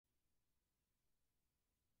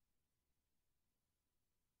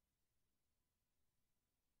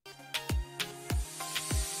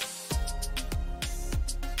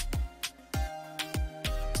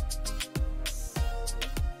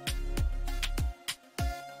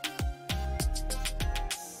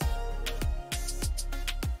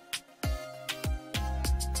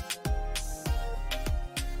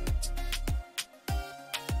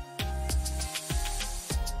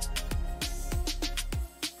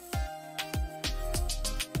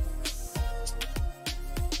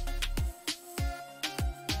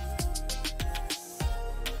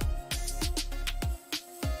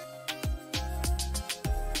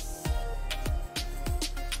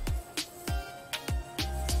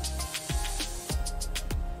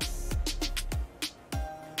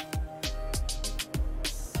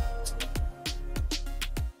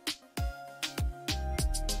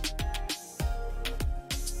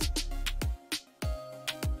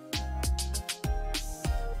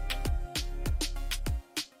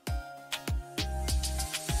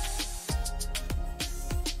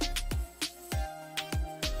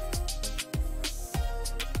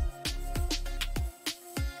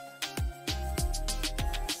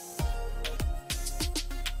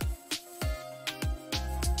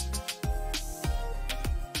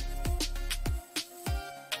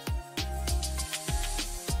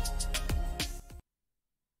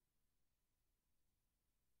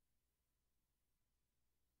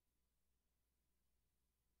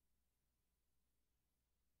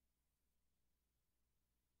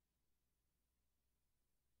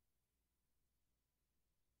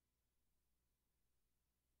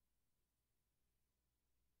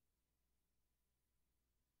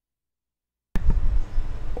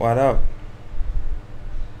What up?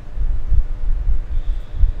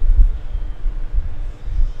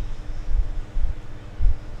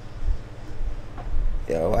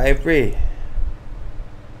 Yo, I pray.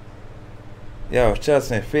 Yo, trust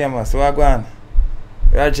me, famous. Wagwan.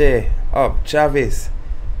 Rajay, up, Travis,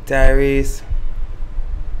 Tyrese.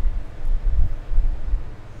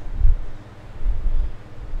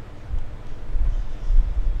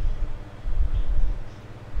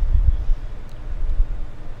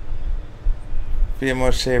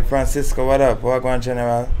 Famous Shay, Francisco, what up? Wagwan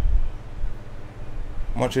General.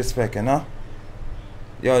 Much respect, you know?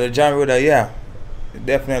 Yo, the John Ruder, yeah.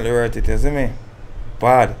 Definitely worth it, you see me?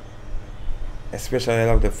 Bad. Especially I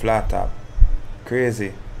love the flat top.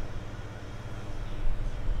 Crazy.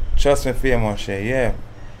 Trust me, famous Shay, yeah.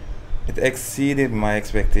 It exceeded my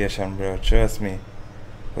expectation, bro. Trust me.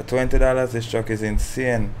 For $20, this truck is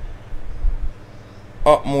insane.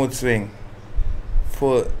 Up mood swing.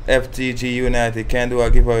 Full FTG United. Can do a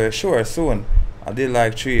giveaway? Sure, soon. I did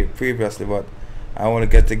like 3 previously, but I only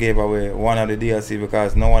get to give away 1 of the DLC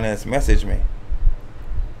because no one else messaged me.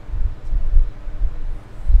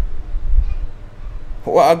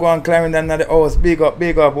 What I go on climbing down the house? Big up,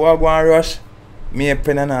 big up. What I go on rush? Me a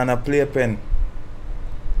pen and a play pen.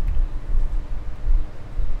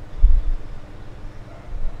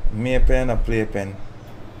 Me a pen and a play pen.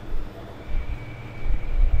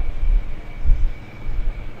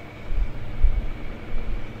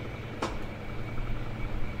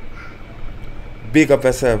 Big up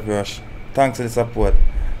yourself, Rush. Thanks for the support.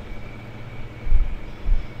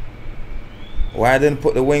 Why I didn't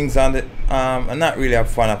put the wings on the I'm not really a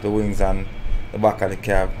fan of the wings on the back of the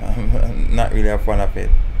cab. I'm not really a fan of it.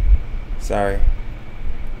 Sorry.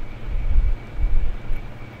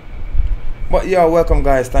 But yeah, welcome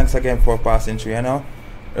guys. Thanks again for passing through, you know.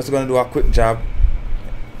 Just gonna do a quick job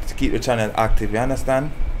to keep the channel active, you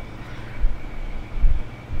understand?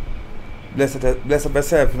 Bless up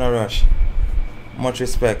yourself, no rush. Much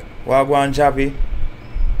respect. Wagwan Javi.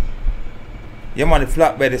 Yeah man, the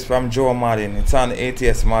flatbed is from Joe Martin. It's on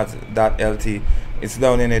atsmods.lt. It's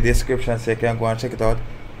down in the description so you can go and check it out.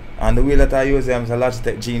 And the wheel that I use is a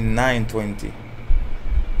Logitech G920.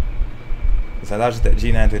 It's a Logitech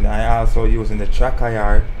G920. I also using the track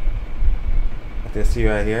IR that you see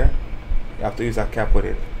right here. You have to use a cap with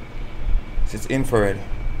it. So it's infrared.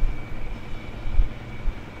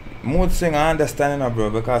 Mood swing I understand, you know,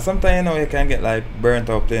 bro, because sometimes you know you can get like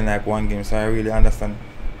burnt out playing like one game, so I really understand.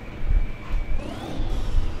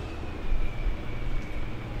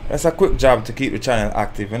 That's a quick job to keep the channel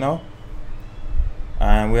active, you know.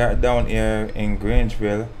 And we are down here in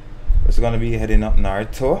Grangeville. We're going to be heading up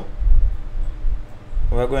north too.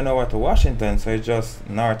 We're going over to Washington, so it's just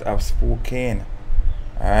north of Spokane.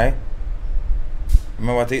 Alright.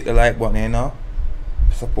 Remember to hit the like button, you know.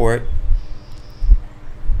 Support.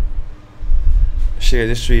 Share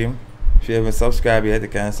the stream. If you haven't subscribed yet, you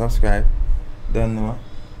can subscribe. Don't know.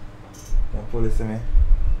 Don't pull this to me.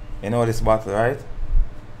 You know this bottle, right?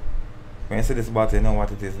 When you see this bottle, you know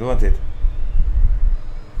what it is, don't it?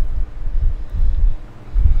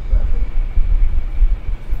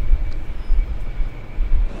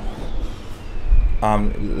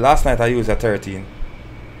 Last night I used a 13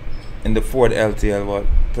 in the Ford LTL, but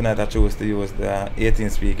tonight I chose to use the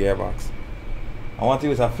 18-speed gearbox. I want to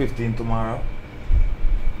use a 15 tomorrow.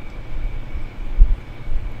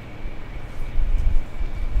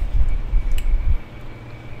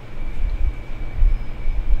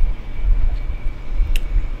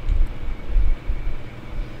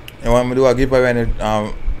 You want me to do a giveaway in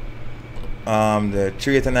the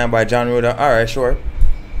 389 by John Ruder? Alright, sure.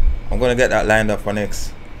 I'm gonna get that lined up for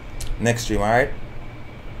next stream, alright?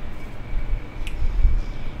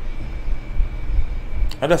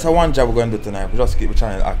 That's a one job we're gonna do tonight. We just keep the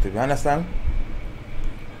channel active, you understand?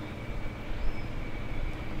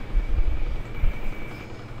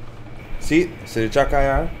 See the track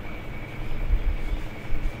IR?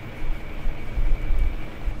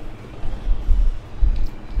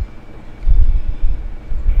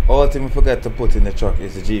 All thing we forget to put in the truck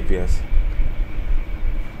is the GPS.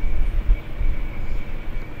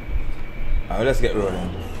 Alright, let's get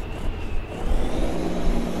rolling.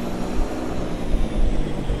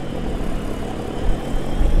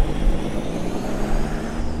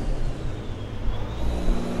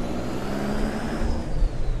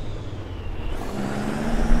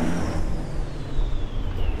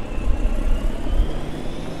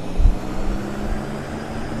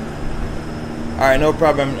 Alright, no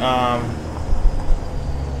problem,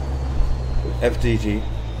 FTG,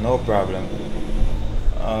 no problem.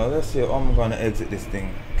 Let's see how I'm gonna exit this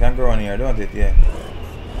thing. Can't go on here, don't it? Yeah.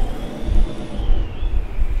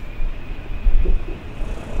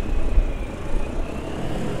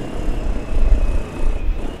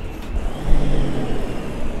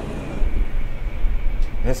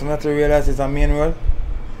 So not to realize it's a main road.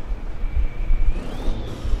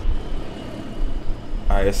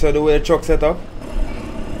 Alright, you see the way the truck set up?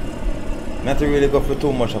 Not to really go for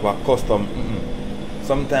too much of a custom.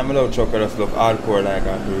 Sometimes I love truck just look hardcore like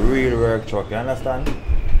a real work truck, you understand?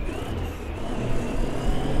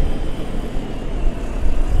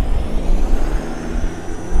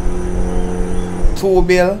 $2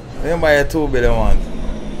 bill? You don't buy a $2 bill you want.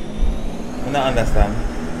 I don't understand.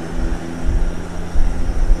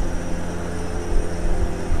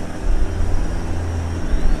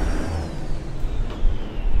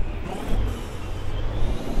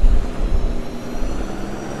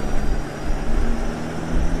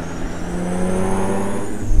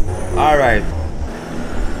 Alright.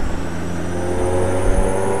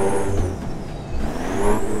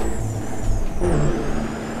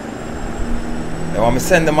 You want me to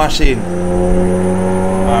send the machine?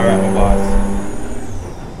 Alright, my boss.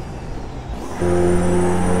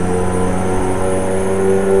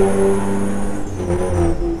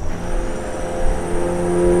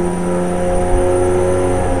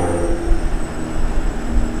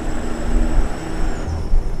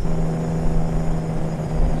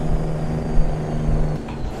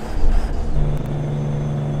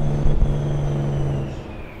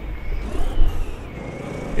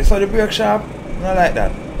 You saw the brake sharp? I don't like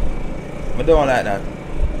that. I don't like that.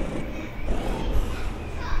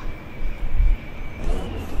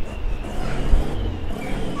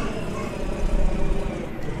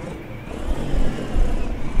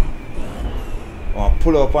 I want to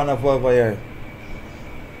pull up on the over here.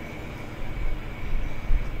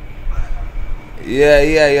 Yeah,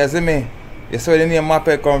 you see me? You see where the name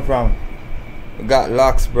Moped come from? We got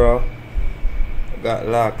locks, bro. We got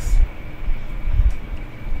locks.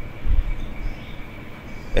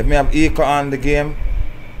 If me have eco on the game,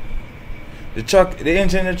 the truck, the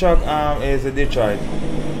engine in the truck is a Detroit.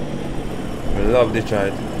 I love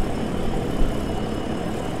Detroit.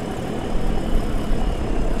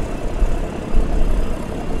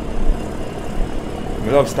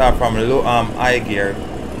 I love start from low high gear.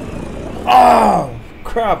 Oh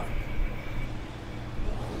crap!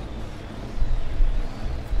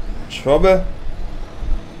 Trouble.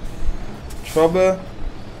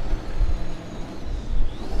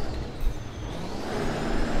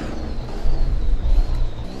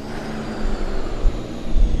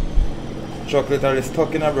 Truck literally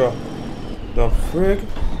stuck in a bro. The frick?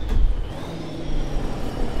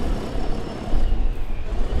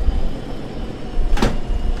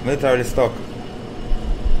 Literally stuck.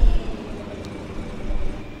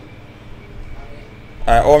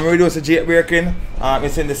 Alright, how I reduce the jet braking?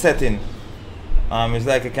 It's in the setting. It's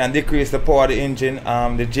like you can decrease the power of the engine,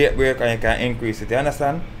 the jet brake, and you can increase it. You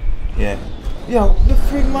understand? Yeah. Yo, the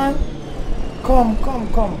frick, man. Come.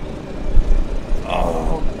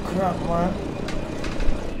 Oh crap, man.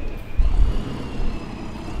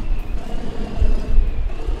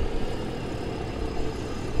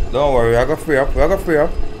 Don't worry, I got free up. You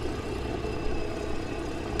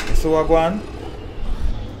see what going on?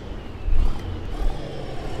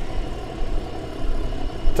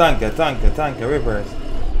 Tank, reverse.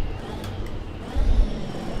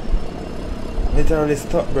 Literally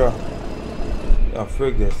stuck, bro. Oh,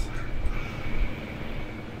 frig this.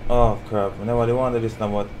 Oh crap, nobody wanted this now,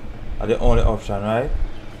 but the only option, right?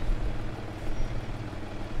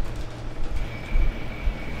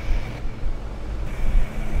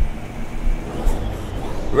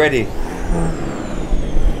 Ready.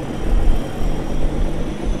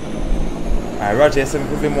 Alright, Roger, so we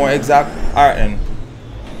could be more exact. Alright then.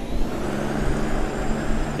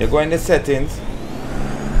 You go in the settings.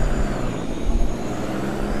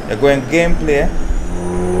 You go in gameplay.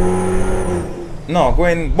 No, go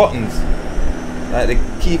in buttons. Like the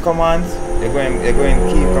key commands. You go in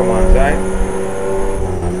key commands, right?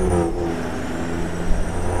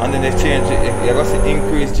 And then they change it. You go see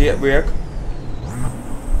increase jet brake.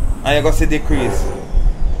 And you go see decrease.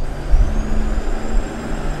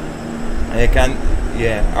 And you can,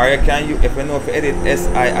 yeah, or you can, if you know if you edit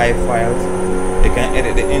SII files, you can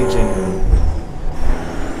edit the engine.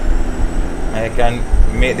 And you can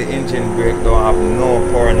make the engine brake don't have no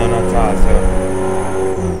power, none at all. So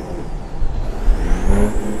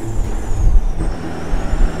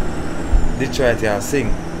Detroit, yeah,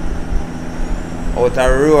 sing. Out a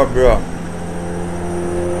road, bro.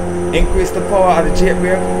 Increase the power of the jet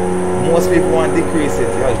brake. Most people want to decrease it.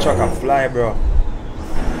 Yo, the truck can fly, bro.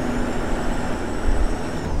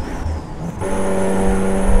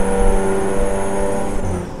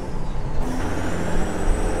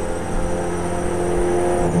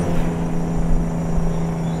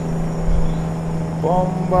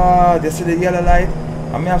 Bomba! Do you see the yellow light?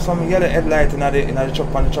 I have some yellow headlight in the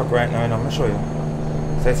truck on the truck right now, I'm gonna show you.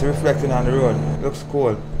 So it's reflecting on the road. It looks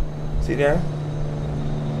cool. See there?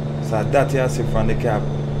 So that you see from the cab.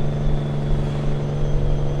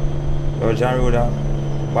 So John Ruder,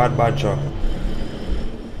 bad truck.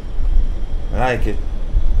 I like it.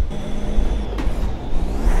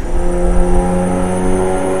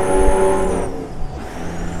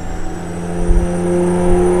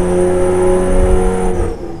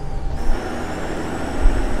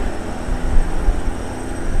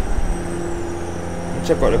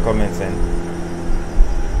 Check out the comments then.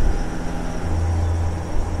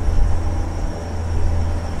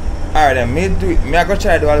 Alright then, me I go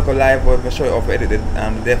try to do a little live but me show you how to edit the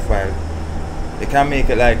dev file. You can make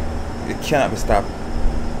it like it cannot be stopped.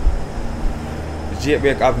 The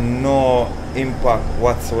jailbreak have no impact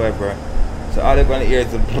whatsoever. So all you're gonna hear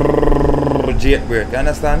is the jailbreak, you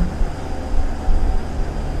understand?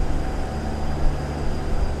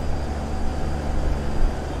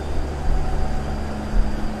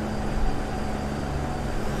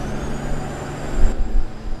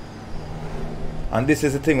 And this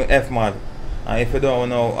is the thing with FMOD. And if you don't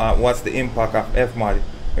know what's the impact of FMOD,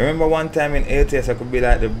 remember one time in ATS I could be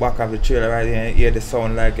like the back of the trailer right here and hear the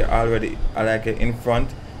sound like you're already like you're in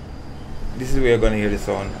front. This is where you're gonna hear the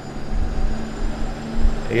sound.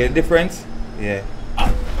 You hear the difference? Yeah.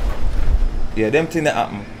 Yeah, them things that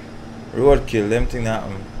happen. Roadkill, them things that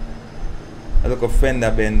happen. I look a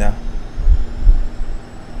fender bender.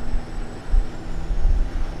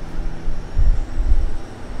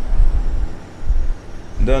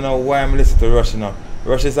 Don't know why I'm listening to Rush now.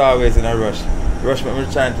 Rush is always in a rush. Rush makes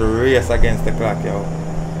me trying to race against the clock, yo.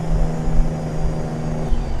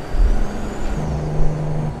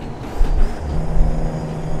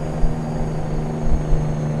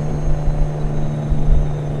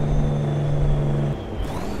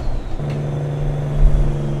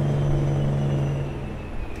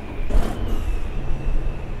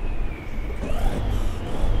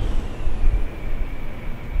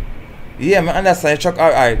 Yeah, man, understand your truck.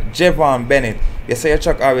 Alright, Javon Bennett. You say your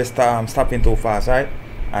truck always stopping too fast, right?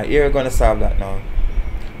 Alright, here we're gonna solve that now.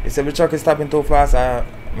 You say the truck is stopping too fast, I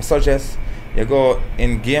suggest you go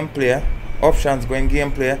in gameplay, options, go in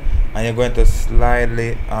gameplay, and you're going to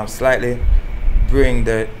slightly bring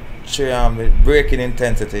the braking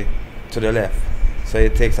intensity to the left. So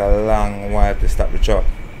it takes a long while to stop the truck.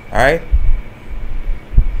 Alright?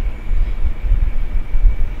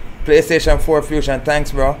 PlayStation 4 Fusion,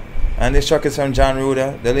 thanks bro. And this truck is from John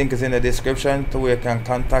Ruder. The link is in the description to where you can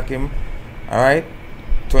contact him. Alright?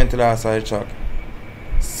 $20 for the truck.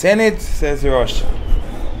 Send it, says Rush.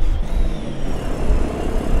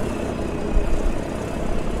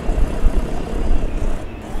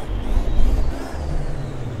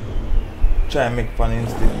 Try and make funny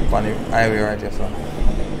highway right here, so.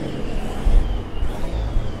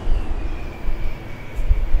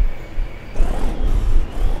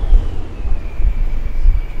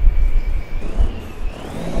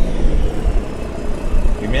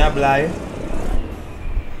 Me apply,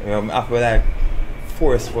 I have to like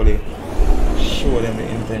forcefully show them the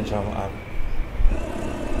intention I have.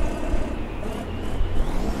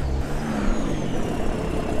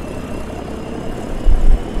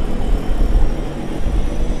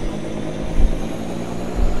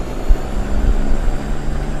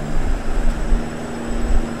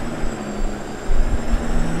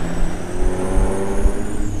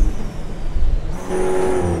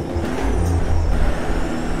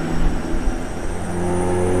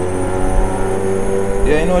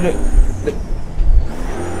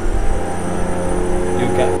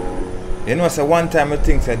 You know, so one time I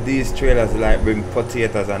think that these trailers like bring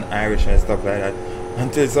potatoes and Irish and stuff like that.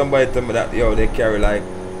 Until somebody told me that yo they carry like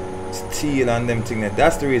steel and them things.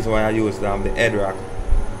 That's the reason why I use the head rack.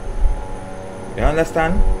 You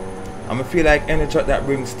understand? I feel like any truck that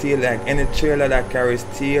brings steel, like any trailer that carries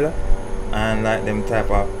steel and like them type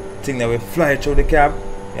of thing that will fly through the cab,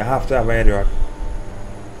 you have to have a head rack.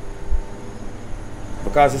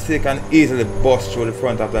 Because the steel can easily bust through the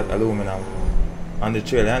front of that aluminum on the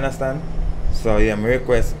trailer, you understand? So yeah,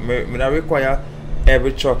 I require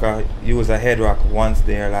every trucker use a head rack once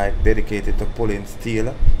they're like dedicated to pulling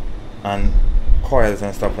steel and coils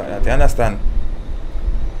and stuff like that. You understand?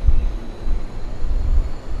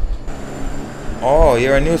 Oh,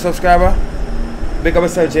 you're a new subscriber? Big up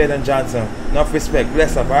yourself, Jaden Johnson. Enough respect,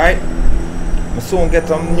 bless up, alright? I soon get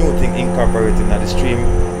some new thing incorporated in the stream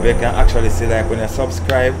where you can actually see like when you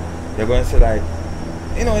subscribe, you're going to see like,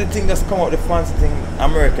 you know, the thing that's come out, the fancy thing,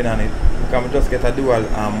 I'm working on it. You can just get a dual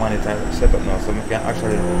monitor set up now, so you can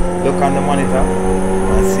actually look on the monitor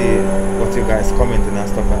and see what you guys commenting and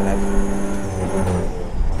stuff like that.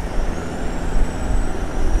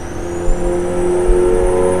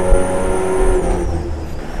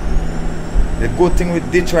 good thing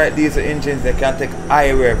with Detroit diesel engines, they can take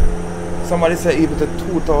high rev. Somebody said even to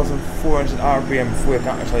 2,400 RPM before you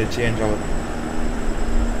can actually change out.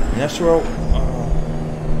 I'm not sure.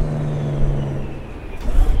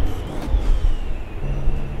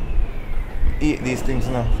 Eat these things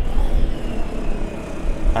now.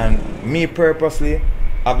 And me purposely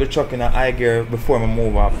have the truck in a high gear before I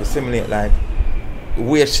move off to simulate like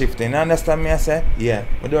weight shifting. You understand me I say? Yeah.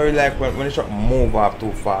 I don't really like when the truck move off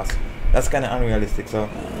too fast. That's kind of unrealistic. So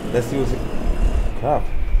let's use it. Crap.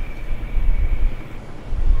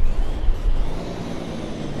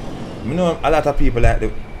 You know a lot of people like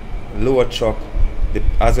the lower truck,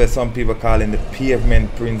 as well some people call it the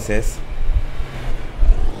pavement princess.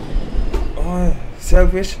 Oh,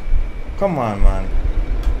 selfish? Come on, man.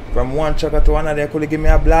 From one trucker to another, could you give me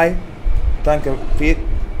a blind? Thank you, Pete.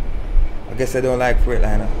 I guess I don't like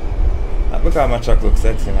Freightliner. Not because my truck looks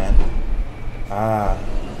sexy, man. Ah,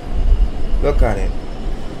 look at it.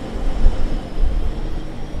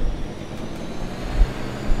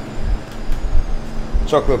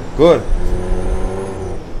 Truck look good.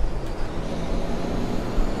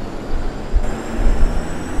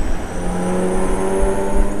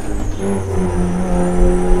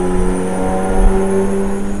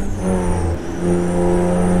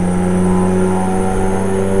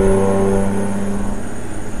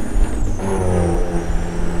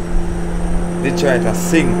 Detroit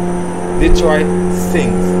sing. Detroit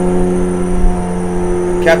sings.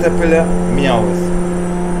 Caterpillar meows.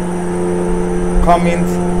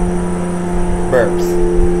 Cummins burps.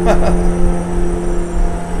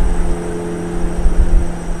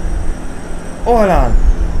 Hold on.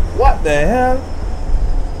 What the hell?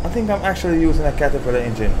 I think I'm actually using a Caterpillar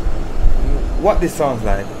engine. What this sounds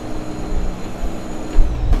like?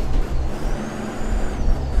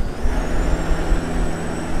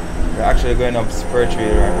 We're actually going up Spur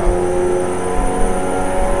Trail right now.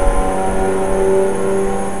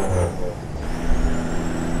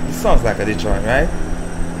 This sounds like a Detroit, right?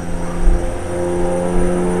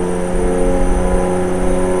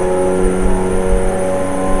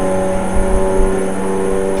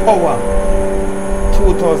 Power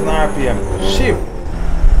 2000 RPM. Shift.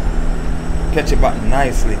 Catch it back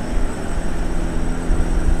nicely.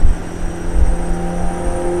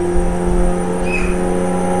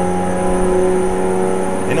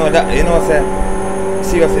 Say,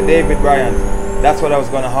 seriously, David Bryant, that's what I was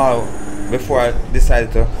gonna haul before I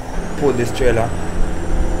decided to pull this trailer.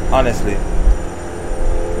 Honestly.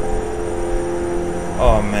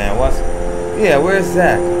 Oh man, where's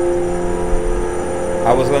Zach?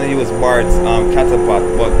 I was gonna use Bart's catapult,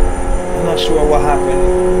 but I'm not sure what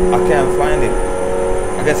happened. I can't find it.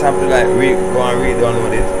 I guess I have to like go and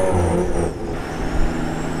re-download it.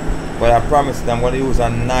 But I promised I'm gonna use a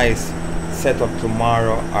nice setup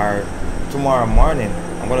tomorrow or tomorrow morning.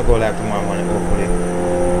 I'm gonna go live tomorrow morning, hopefully.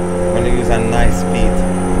 I'm gonna use a nice beat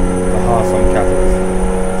to haul some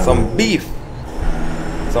cattle, some beef,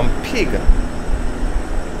 some pig.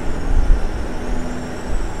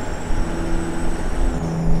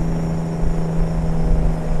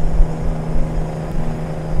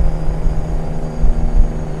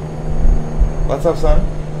 What's up,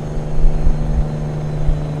 son?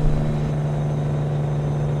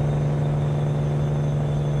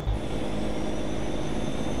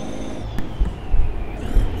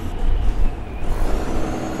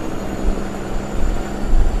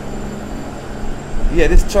 Yeah,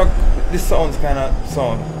 this truck, this sounds kind of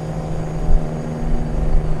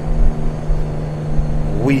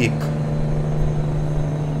weak.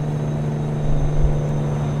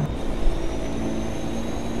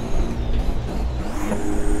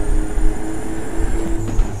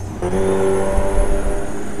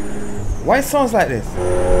 Why it sounds like this?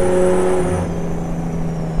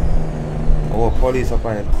 Oh, police up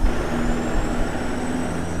ahead.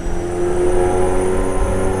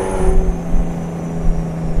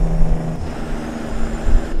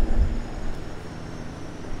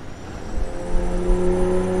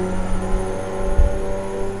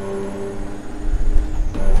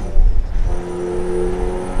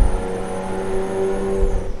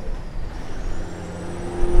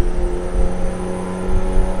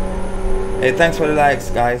 Hey, thanks for the likes,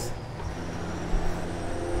 guys.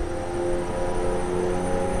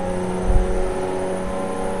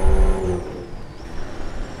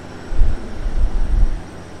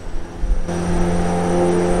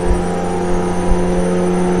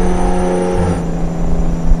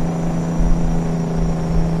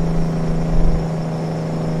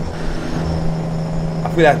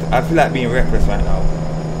 I feel like being reckless right now.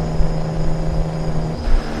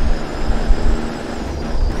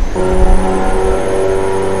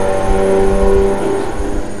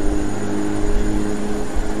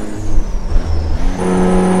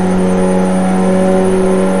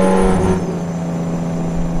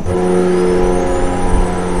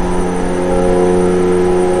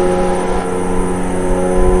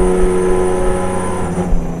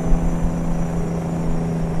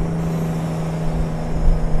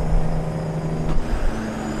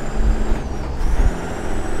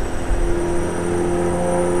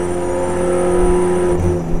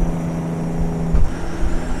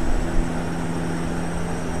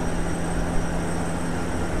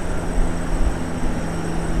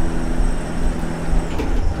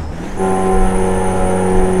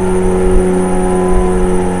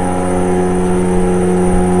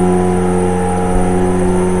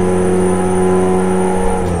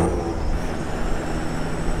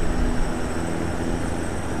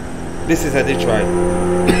 This is a Detroit.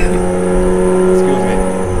 Excuse me.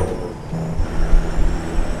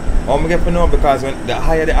 I'm get to know because when the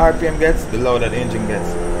higher the RPM gets, the louder the engine gets.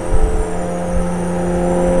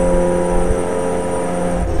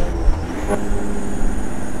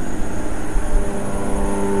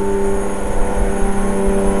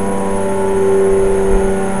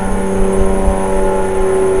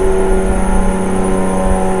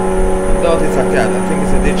 I doubt it's a cat. I think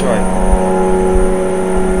it's a Detroit.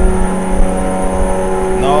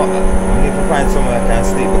 No, I need to find somewhere I can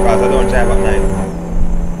sleep because I don't drive at night.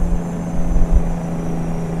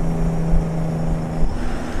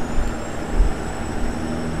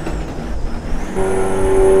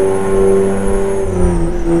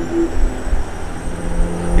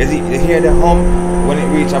 You hear the hum when it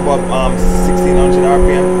reach above 1600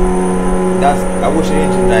 RPM? That's, I wish the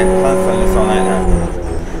engine like constantly sound like that.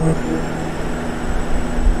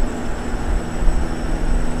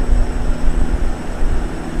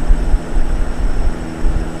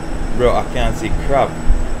 Bro, I can't see crap.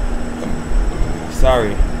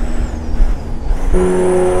 Sorry.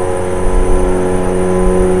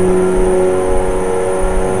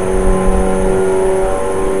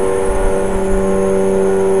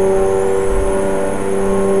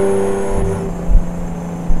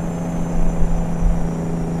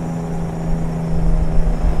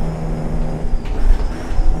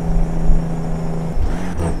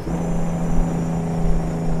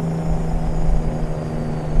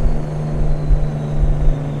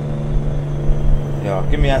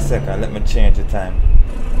 Give me a second, let me change the time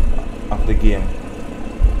of the game.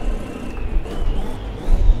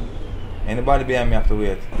 Anybody behind me have to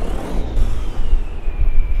wait.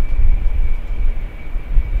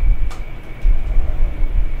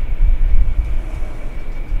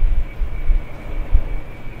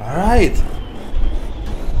 Alright.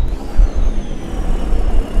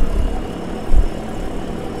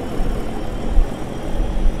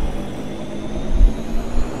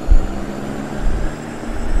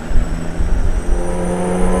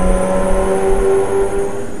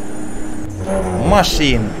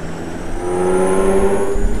 Machine.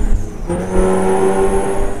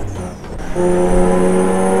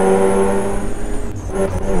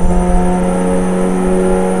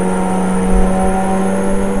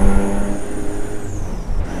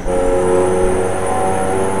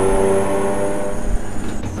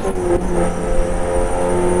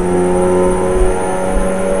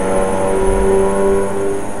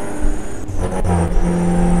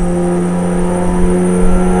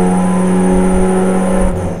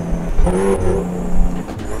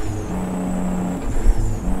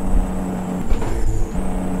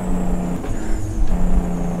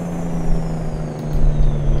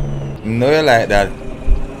 No, you like that.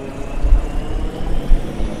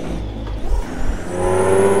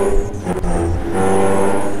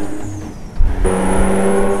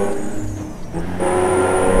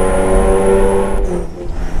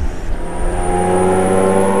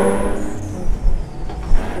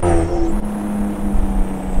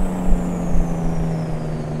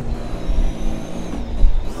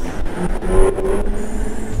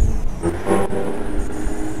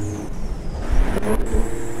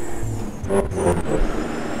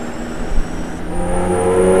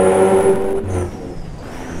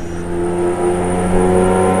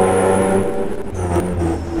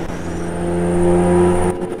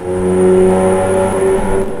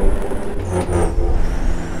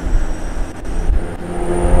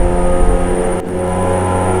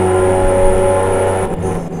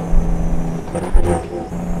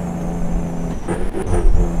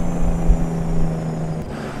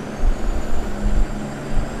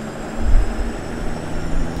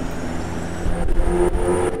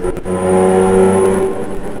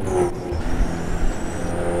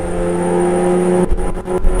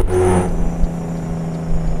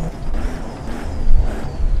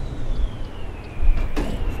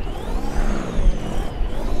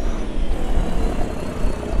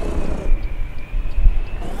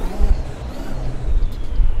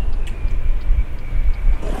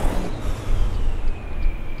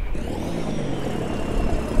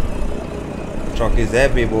 Truck is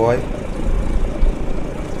heavy, boy.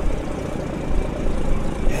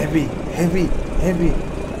 Heavy, heavy, heavy.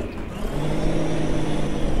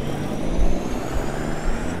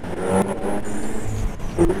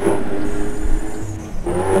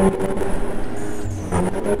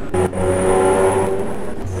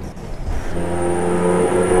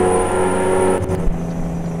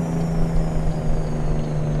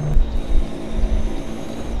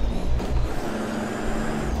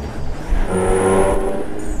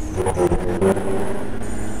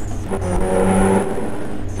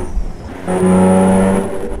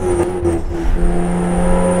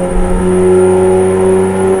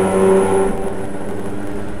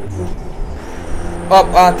 Up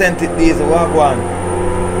authentic diesel, what one?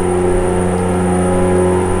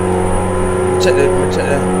 Check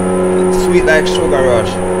the sweet like sugar rush.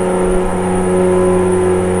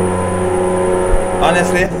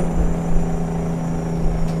 Honestly,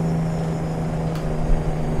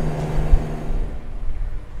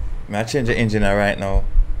 I change the engine right now.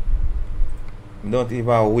 Don't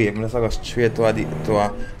even wait, I'm just go straight to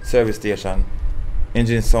a service station.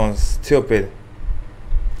 Engine sounds stupid.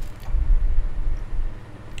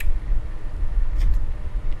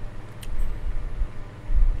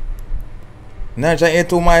 Ninja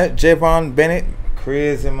into my Javon Bennett.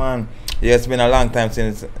 Crazy man. Yeah, it's been a long time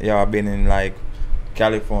since I've been in like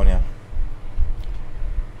California.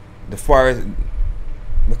 The forest,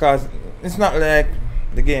 because it's not like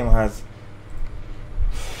the game has.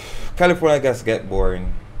 California gets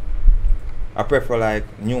boring. I prefer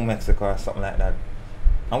like New Mexico or something like that.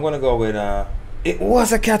 I'm gonna go with it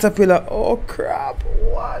was a Caterpillar. Oh crap,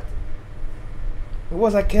 what? It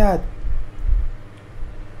was a cat.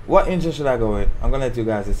 What engine should I go with? I'm gonna let you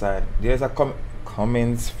guys decide. There's a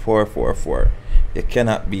Cummins 444. You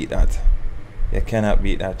cannot beat that. You cannot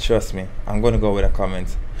beat that, trust me. I'm gonna go with a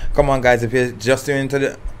Cummins. Come on guys, if you're just tuning into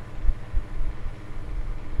the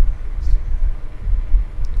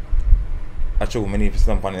Achoo, we need to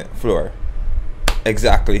stomp on the floor.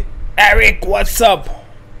 Exactly. Eric, what's up?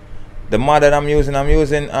 The mod that I'm using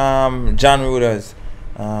John Ruder's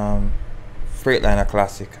Freightliner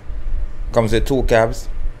Classic. Comes with 2 cabs.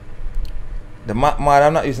 The map mod,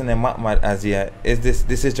 I'm not using the map mod as yet.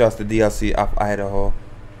 This is just the DLC of IDAHO.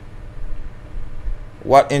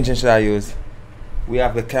 What engine should I use? We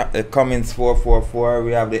have the Cummins 444,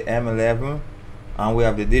 we have the M11, and we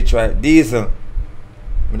have the Detroit diesel.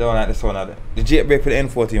 I don't like this one of it. The jailbreak for the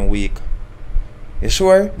N14 weak. You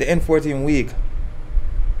sure? The N14 weak.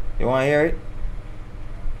 You want to hear it?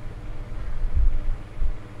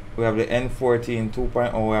 We have the N14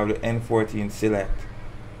 2.0, we have the N14 Select.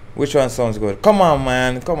 Which one sounds good? Come on,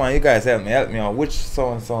 man. Come on, you guys help me out. Which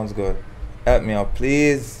sound sounds good? Help me out,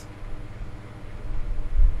 please.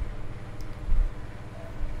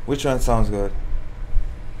 Which one sounds good?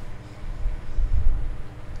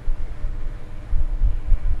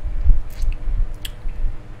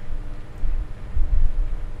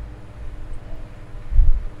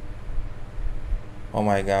 Oh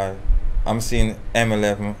my god. I'm seeing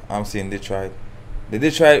M11, I'm seeing Detroit. The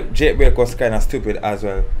Detroit jailbreak was kind of stupid as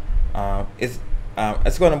well.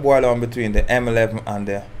 It's gonna boil down between the M11 and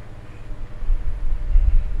the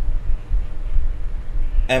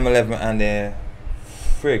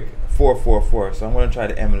Frig 444. So I'm gonna try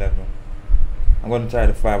the M11. I'm gonna try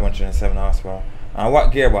the 507 horsepower.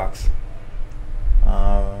 What gearbox?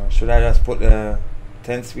 Should I just put the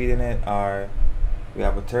 10 speed in it, or we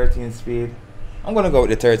have a 13 speed? I'm gonna go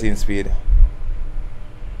with the 13 speed.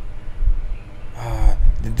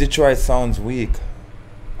 The Detroit sounds weak,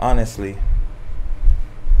 honestly.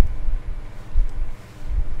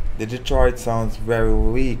 The Detroit sounds very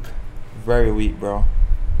weak, bro.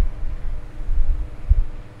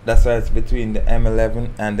 That's why it's between the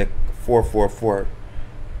M11 and the 444.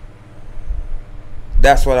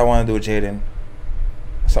 That's what I want to do, Jaden.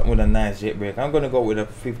 Something with a nice jailbreak. I'm gonna go with a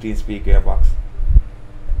 15 speed gearbox.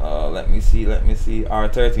 Let me see. Our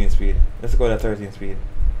 13 speed. Let's go to 13 speed.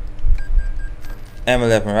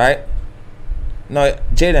 M11, right? No,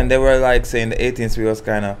 Jaden, they were like saying the 18 speed was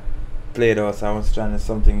kind of played out, so I was trying to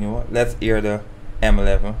something new. Let's hear the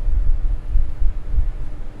M11.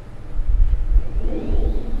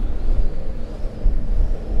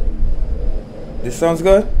 This sounds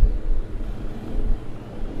good.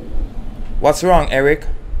 What's wrong, Eric?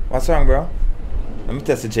 What's wrong, bro? Let me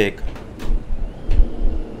test the Jake.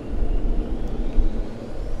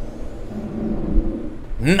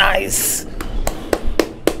 Nice.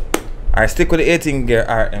 Alright, stick with the 18 gear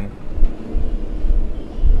RN.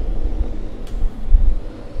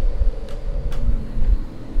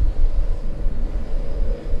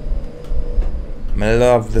 I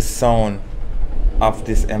love the sound of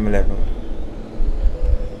this M11.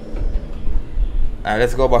 Alright,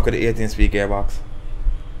 let's go back with the 18 speed gearbox.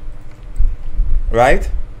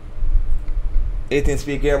 Right? 18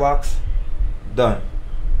 speed gearbox. Done.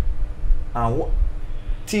 And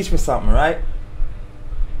teach me something, right?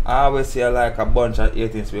 I always say I like a bunch of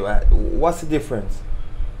 18 speed. What's the difference?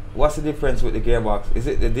 What's the difference with the gearbox? Is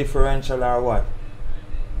it the differential or what?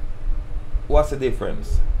 What's the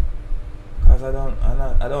difference? Cause I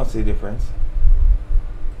don't see difference.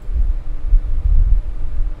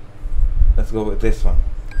 Let's go with this one.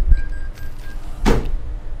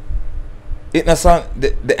 It not sound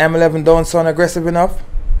the M11 don't sound aggressive enough.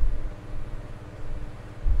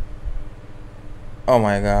 Oh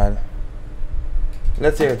my god.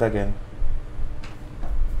 Let's hear it again.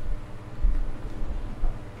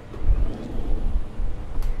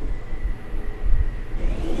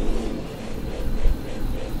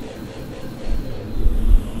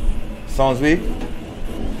 Sounds weak.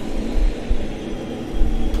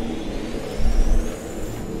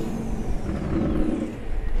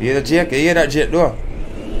 You hear the Jake? You hear that Jake though?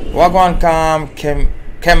 What on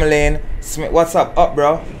Kemeline Smith? What's up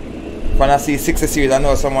bro? When I see 60 series I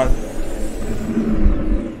know someone.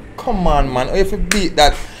 Come on man, if you beat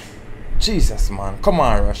that. Jesus man, come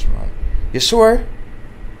on Rush man. You sure?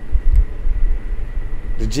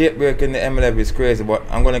 The Jake break in the M11 is crazy, but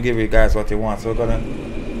I'm gonna give you guys what you want, so we're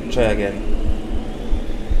gonna try again.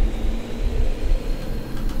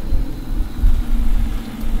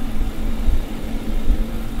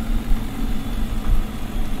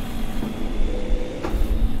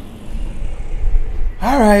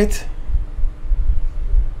 Alright.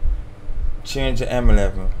 Change the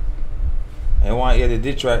M11. I want you the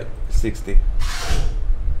Detroit 60.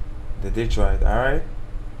 The Detroit, alright?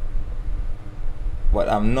 But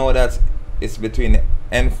I know that it's between the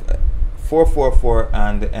N444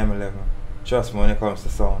 and the M11. Trust me when it comes to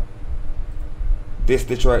sound. This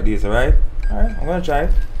Detroit diesel, right? Alright, I'm gonna try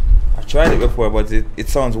it. I've tried it before, but it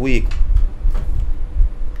sounds weak.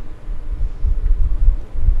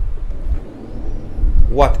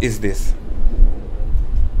 What is this?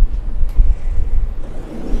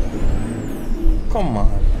 Come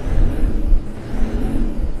on.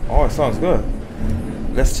 Oh, it sounds good.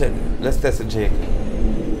 Let's check. Let's test the Jake.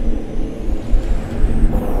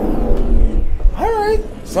 Alright,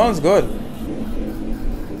 sounds good.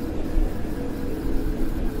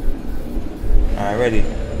 Alright, ready.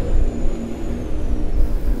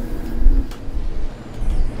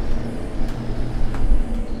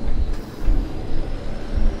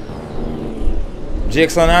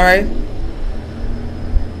 Jake's on alright?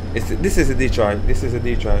 This is a Detroit. This is a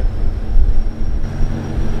Detroit.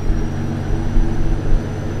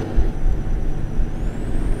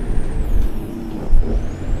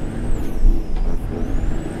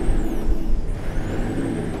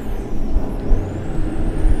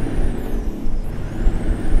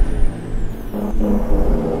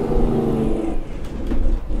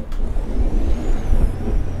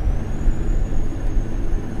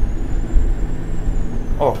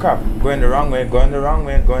 Oh crap, going the wrong way, going the wrong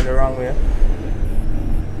way, going the wrong way.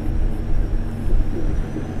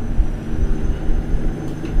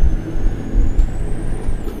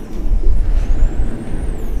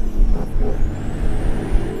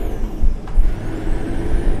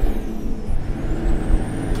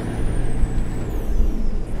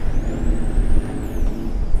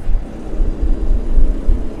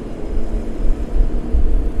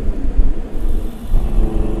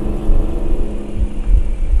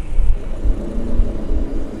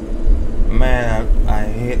 Man, I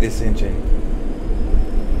hate this engine.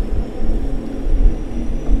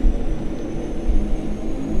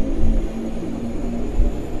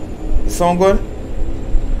 It sound good?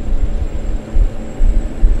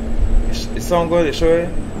 It sound good, it sure?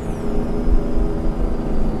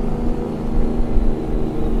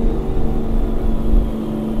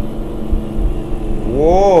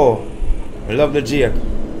 Whoa! I love the Jake.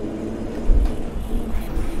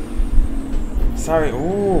 Sorry,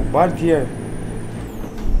 ooh, bad gear.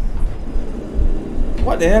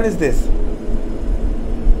 What the hell is this?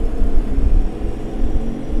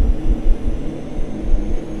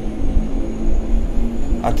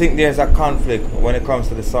 I think there's a conflict when it comes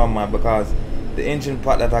to the sound, man, because the engine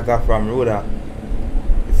part that I got from Ruda,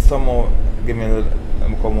 it's somehow, give me a little, let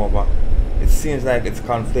me come over. It seems like it's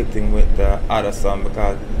conflicting with the other sound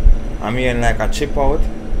because I'm hearing like a chip out.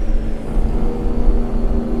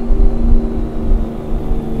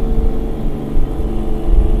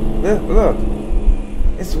 Look,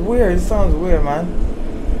 it's weird. It sounds weird, man.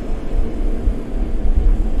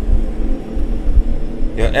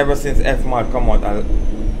 Yo, ever since F-Mod come out,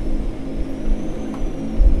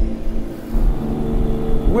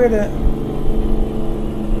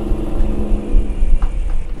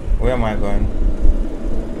 where am I going?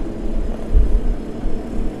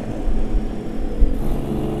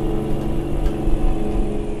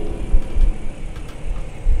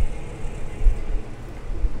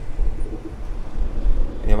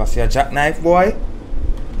 You ever see a jackknife, boy?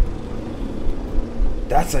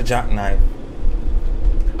 That's a jackknife.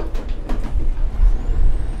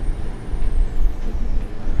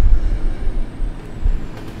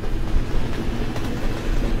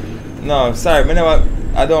 No, sorry,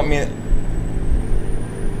 I don't mean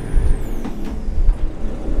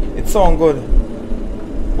it sound good,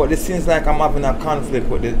 But it seems like I'm having a conflict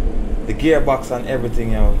with the gearbox and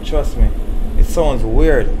everything, yo. Trust me. It sounds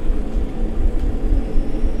weird.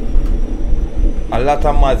 A lot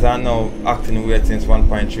of mods are now acting weird since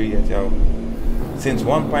 1.3 yet, yo. Since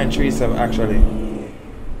 1.37 actually.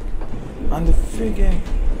 And the friggin',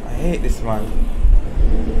 I hate this, man.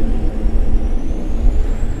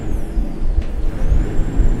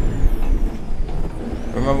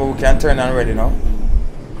 Remember, we can turn on ready now.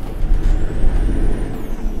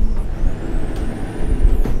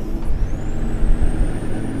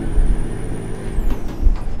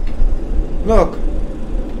 Look.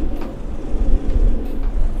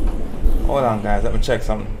 Hold on, guys. Let me check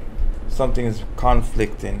something. Something is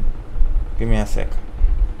conflicting. Give me a sec.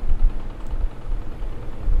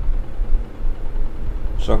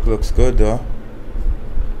 Truck looks good though.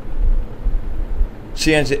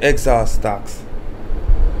 Change the exhaust stacks.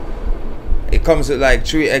 It comes with like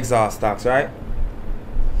 3 exhaust stacks, right?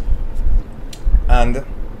 And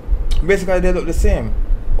basically they look the same.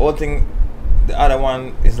 Only thing, the other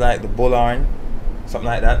one is like the bullhorn, something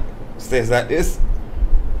like that. Stays like this.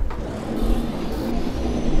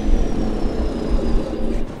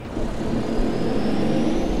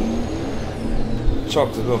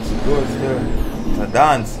 Truck looks good still. It's a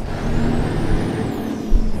dance.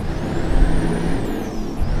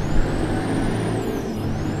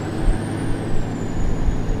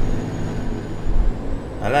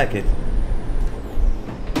 I like it.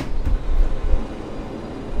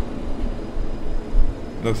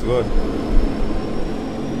 Looks good.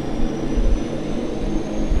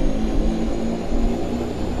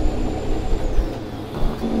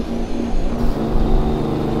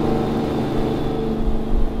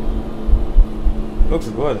 Looks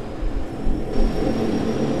good.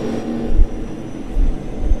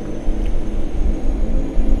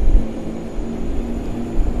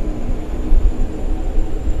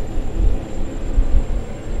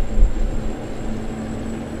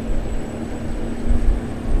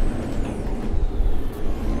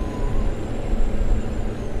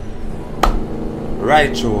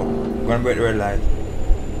 Right through. Gonna break the red light.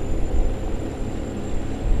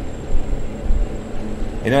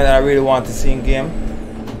 You know that I really want to see in game?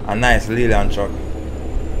 A nice Leland truck.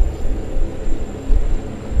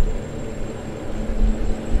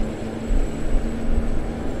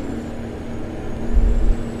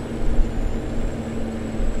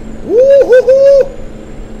 Woo-hoo-hoo!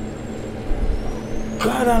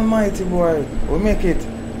 God almighty, boy. We make it.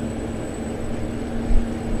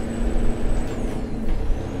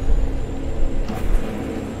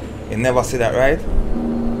 You never see that, right?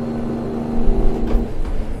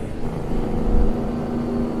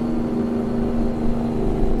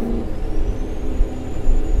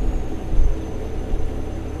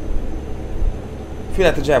 Feel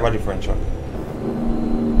like to drive a different truck.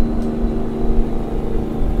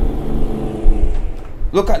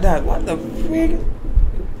 Look at that. What the frig?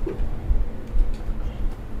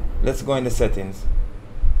 Let's go in the settings.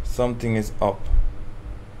 Something is up.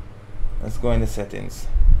 Let's go in the settings.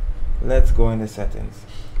 Let's go in the settings.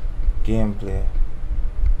 Gameplay.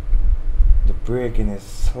 The braking is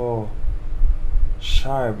so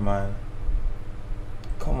sharp, man.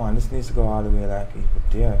 Come on, this needs to go all the way like even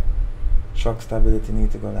there. Truck stability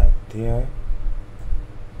needs to go like there.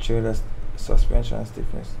 Trailer suspension and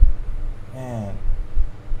stiffness. Man.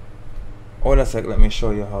 Hold a sec, let me show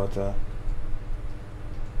you how to.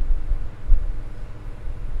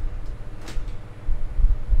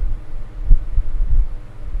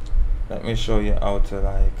 Let me show you how to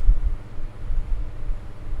like.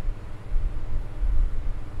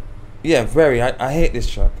 Yeah, very. I hate this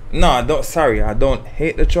truck. No, I don't. Sorry, I don't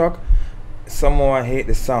hate the truck. Somehow I hate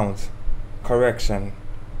the sounds. Correction.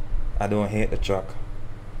 I don't hate the truck.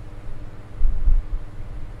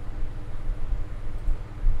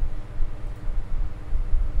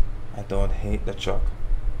 I don't hate the truck.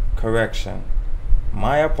 Correction.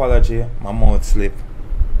 My apology. My mouth slip.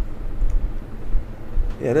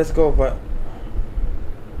 Yeah, let's go, but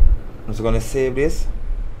I'm just gonna save this.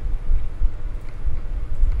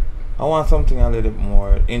 I want something a little bit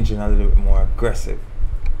more, engine a little bit more aggressive.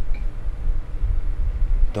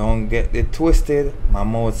 Don't get it twisted, my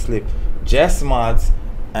mouth slip. Jess Mods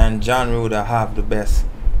and John Ruder have the best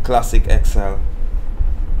classic XL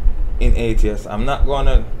in ATS. I'm not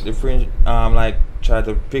gonna like try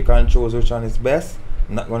to pick and choose which one is best.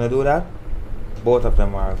 I'm not gonna do that. Both of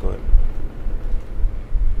them are good.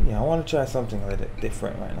 Yeah, I want to try something a little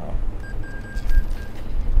different right now.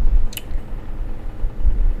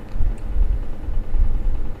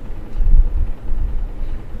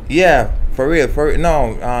 Yeah, for real.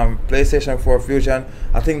 No, PlayStation 4 Fusion.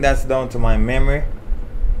 I think that's down to my memory.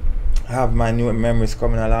 have my new memories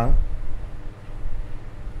coming along.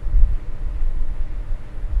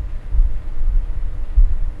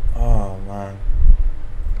 Oh man,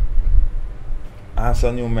 I have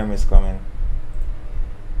some new memories coming,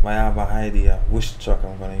 but I have an idea which truck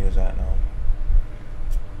I'm gonna use right now.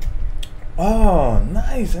 Oh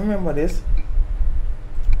nice, I remember this.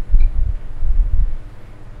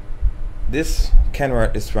 This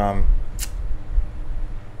Kenworth is from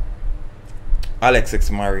Alex X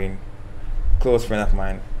Marine, close friend of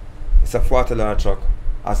mine. It's a $40 truck,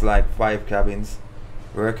 has like 5 cabins,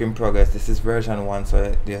 work in progress. This is version 1,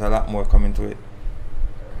 so there's a lot more coming to it.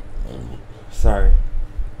 Sorry.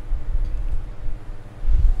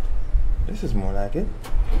 This is more like it.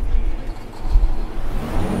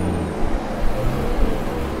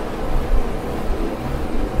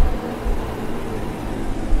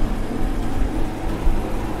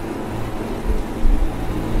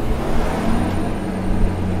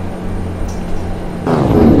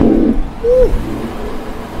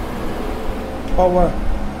 Power.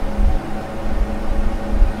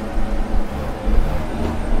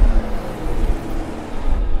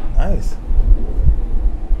 Nice.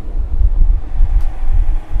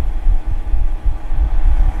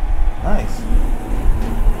 Nice.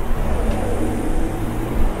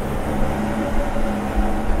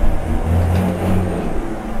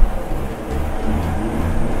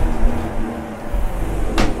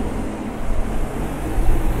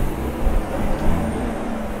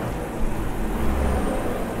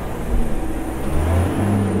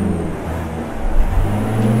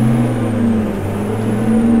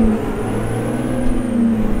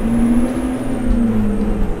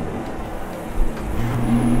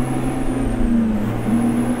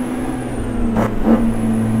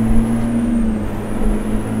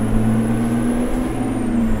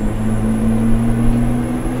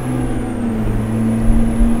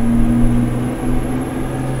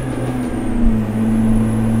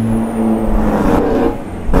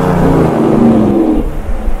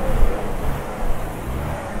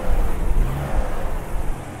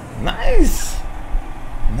 Nice.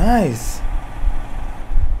 Nice.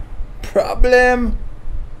 Problem.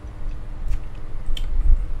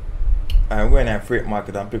 I'm going to freight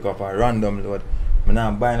market and pick up a random load. I'm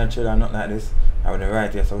not buying a trailer, nothing like this. I would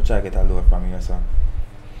right here, so I'll try to get a load from here. So,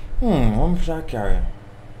 what should I carry?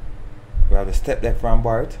 We have the step deck from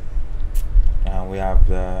Bart, and we have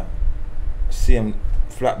the same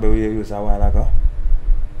flatbed we used a while ago.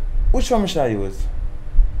 Which one should I use?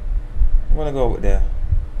 I'm gonna go with the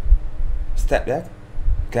step deck.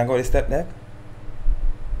 Can I go with the step deck?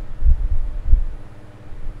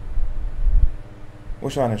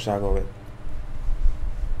 Which one should I go with?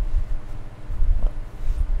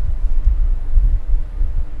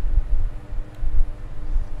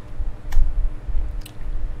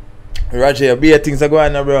 Roger, your beer things are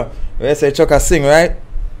going now, bro. You say Chuck sing, right?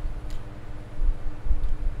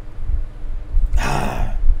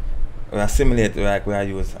 We are simulate like we are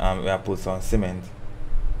use we are put some cement.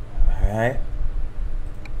 Alright?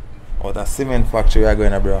 Out of cement factory we are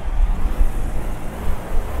going now, bro.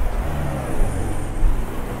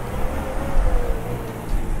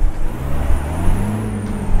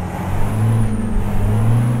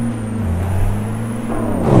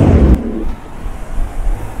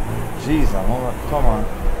 Jesus, come on.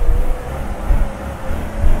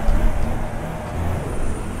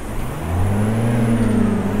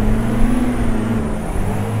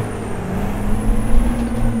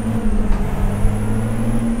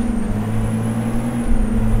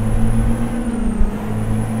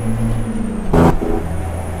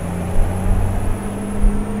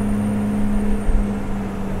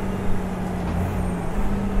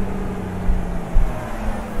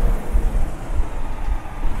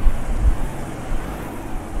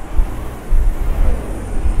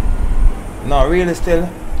 No, really still,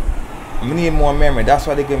 I need more memory. That's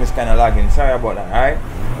why the game is kind of lagging. Sorry about that, alright?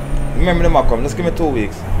 Remember the Macom, just give me 2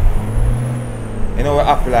 weeks. You know what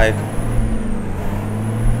I feel like?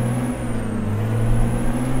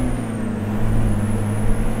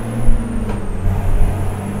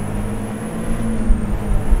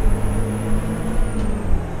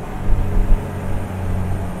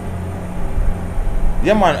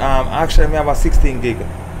 Yeah man, actually I have a 16 gig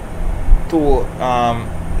to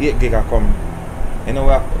 8 gig are coming. You know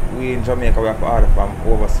we in Jamaica we have to order from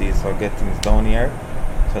overseas so get things down here.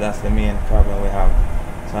 So that's the main problem we have.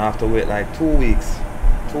 So I have to wait like 2 weeks.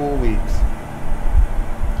 2 weeks.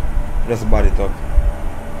 Just body it up.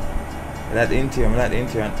 Let the interior, let the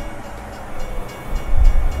interior.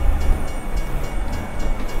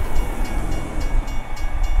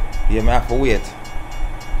 Yeah, I have to wait.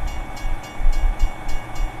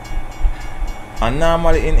 And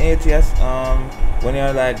normally in ATS, when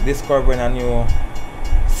you're like discovering a new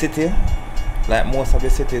city, like most of the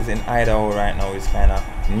cities in Idaho right now is kind of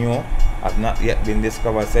new, have not yet been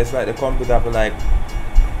discovered. So it's like the computer have to, like,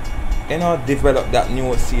 you know, develop that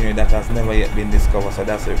new scenery that has never yet been discovered. So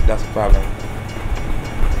that's a problem.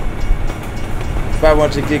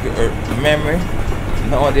 500 gig memory.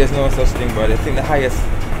 No, there's no such thing, but I think the highest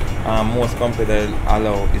most computer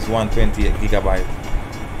allow is 128 gigabyte.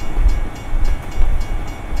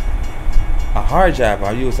 A hard drive,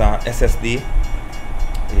 I use a SSD.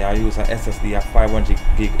 Yeah, I use a SSD, a 500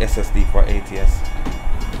 gig SSD for ATS.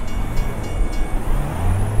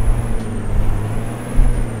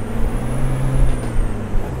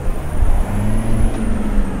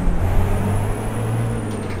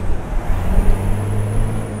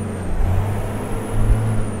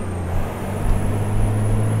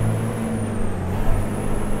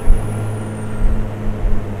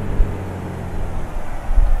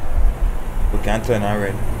 We can turn on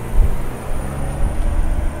red.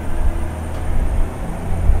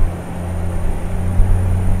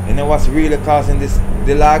 You know what's really causing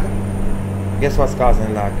the lag? Guess what's causing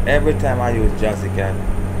the lag? Every time I use JazzyCat,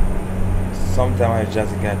 sometimes I use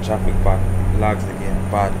JazzyCat traffic pack, lags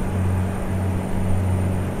again, bad.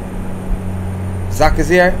 Zach is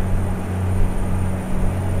here.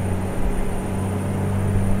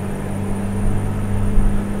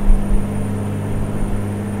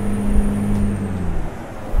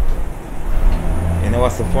 You know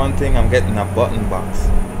what's the fun thing? I'm getting a button box.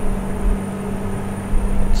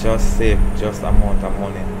 Just save just amount of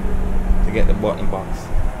money to get the button box,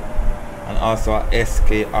 and also a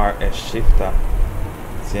SKRS shifter,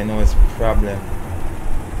 so you know it's a problem.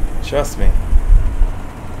 Trust me.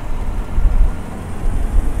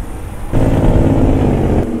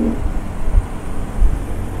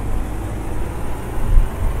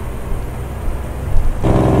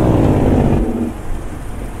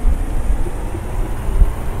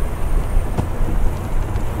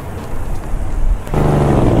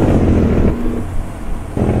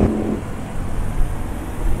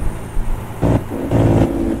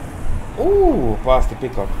 Ooh, past the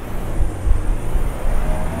pickup.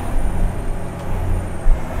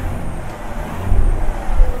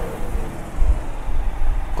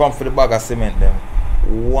 Come for the bag of cement then.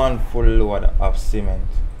 One full load of cement.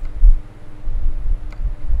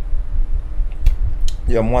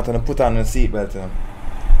 Yo, I'm wanting to put on the seatbelt, you know.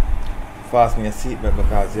 Fasten your seatbelt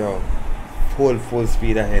because yo, full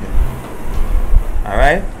speed ahead.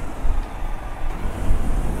 Alright?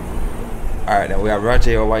 Alright, then we have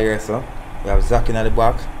Roger over here, so we have Zach in at the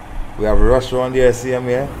back. We have Rush around here, see him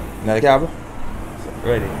here in the cab. So,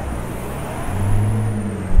 ready.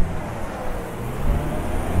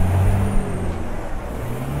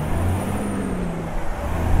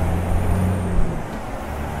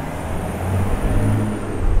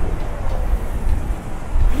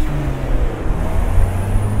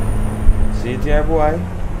 See it here, boy?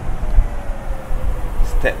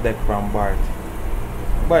 Step deck from Bart.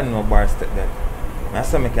 But no bar step deck. That's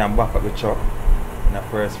so I can back up the truck in the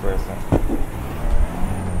first person.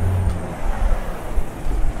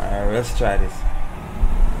 Alright, let's try this.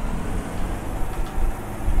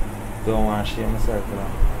 Don't want to share myself now.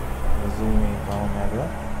 Zoom in from Omega.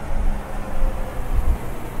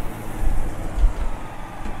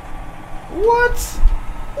 What?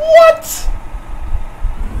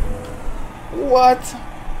 What?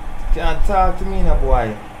 Can't talk to me now,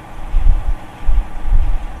 boy.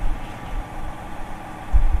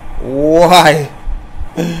 Why?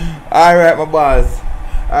 Alright, my boss.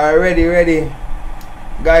 Alright, ready.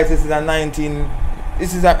 Guys, this is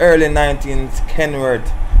a early 19th Kenworth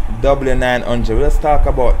W900. Let's talk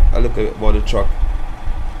about a little bit about the truck.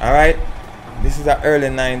 Alright? This is a early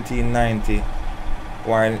 1990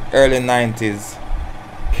 or early 90s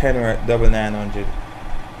Kenworth W900.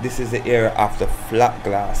 This is the era of the flat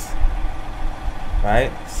glass.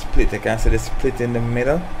 Right? Split. You can see the split in the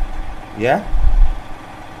middle. Yeah?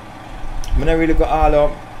 I'm not really go all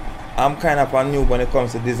up. I'm kind of a noob when it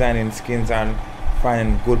comes to designing skins and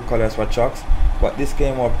finding good colors for trucks, but this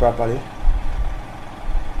came out properly.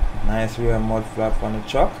 Nice rear mud flap on the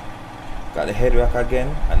truck. Got the head rack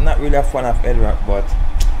again. I'm not really a fan of head rack, but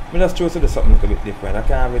I just chose to do something a little bit different. I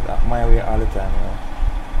can't have it my way all the time, you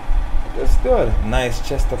know. It's good. Nice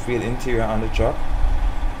Chesterfield interior on the truck.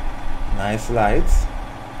 Nice lights.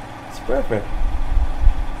 It's perfect.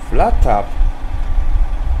 Flat top.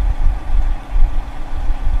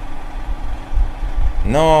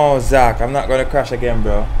 No, Zach, I'm not gonna crash again,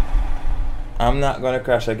 bro. I'm not gonna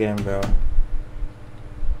crash again, bro.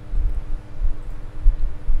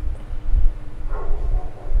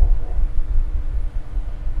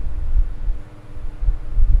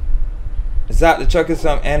 Zach, the truck is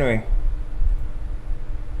from Henry.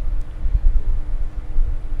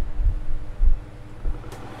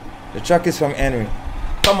 The truck is from Henry.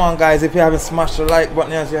 Come on guys, if you haven't smashed the like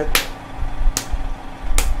button yet,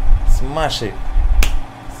 smash it.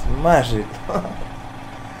 Smash it.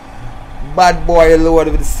 Bad boy load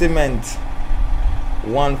with cement.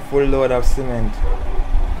 One full load of cement.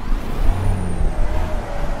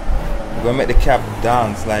 We're gonna make the cab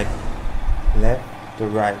dance like left to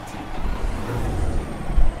right.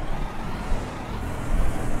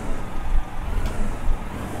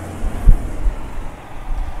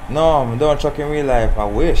 No, I don't truck in real life. I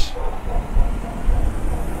wish.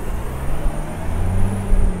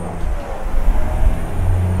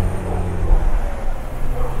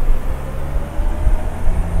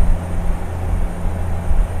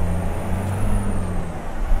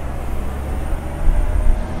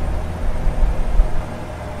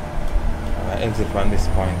 I exit from this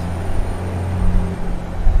point.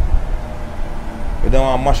 We don't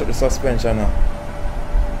want to mash up the suspension now.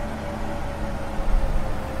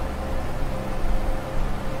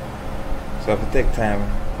 So I have to take time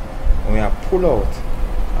when we have pull out,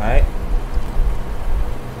 alright?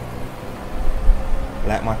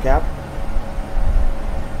 Like my cap.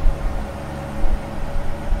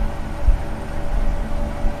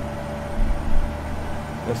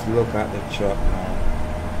 Let's look at the truck,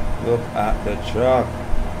 man. Look at the truck.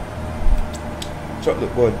 Truck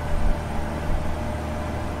look good.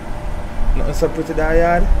 Nothing so pretty that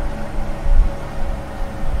yard.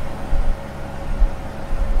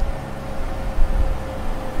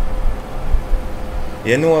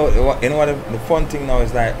 You know what the fun thing now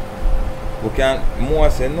is, like, we can't more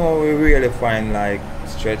say no, we really find like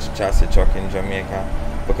stretch chassis truck in Jamaica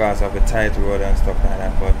because of the tight road and stuff like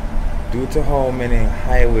that, but due to how many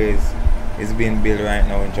highways is being built right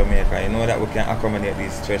now in Jamaica, you know that we can accommodate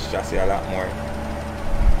these stretch chassis a lot more.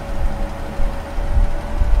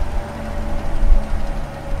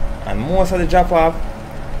 And most of the drop off,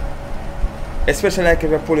 especially like if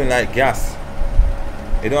you're pulling like gas,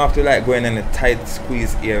 you don't have to like go in a tight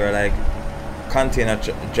squeeze area like container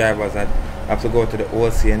drivers that have to go to the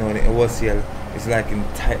OC. You know, the OCL is like in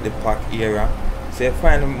tightly packed area. So you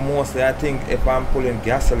find mostly, I think if I'm pulling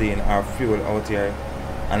gasoline or fuel out here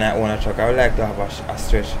and I own a truck, I would like to have a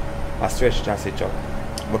stretch chassis truck,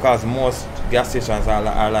 because most gas stations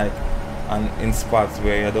are like in spots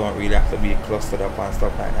where you don't really have to be clustered up and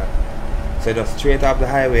stuff like that. So just straight up the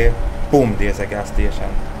highway, boom, there's a gas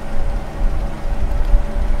station.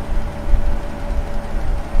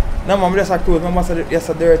 No man, just a cruise. My master just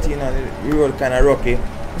a dirty, you know, the road kind of rocky.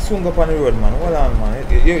 I swung up on the road, man. Hold on,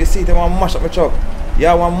 man. You see, they want to mash up my truck.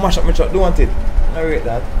 Yeah, I want to mash up my truck, don't it? I rate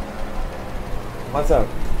that. What's up?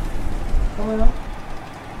 Come on now.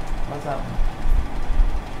 What's up?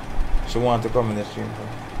 She want to come in the stream.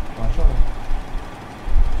 Come on, show me.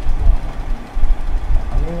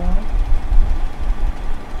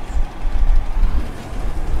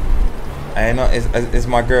 I know it's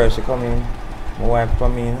my girl. She come in. My wife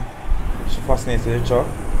come in. She fascinated with the truck.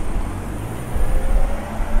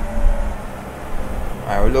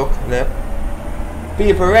 Alright, look left.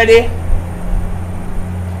 People ready?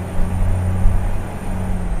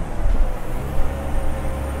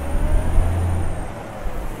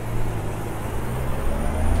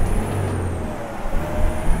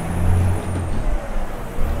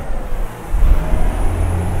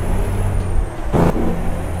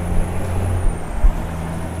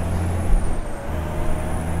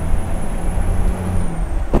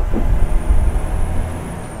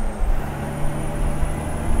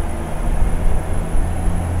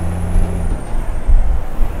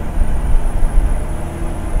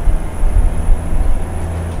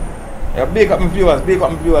 Big up my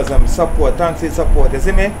viewers, support, thanks for the support, you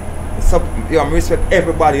see me? Yo, I respect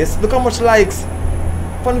everybody. Look how much likes.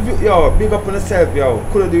 Fun view, yo, big up on yourself, yo.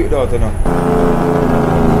 Couldn't do it without, you know.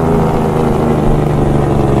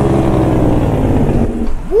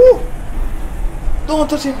 Woo! Don't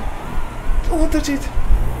touch it. Don't touch it.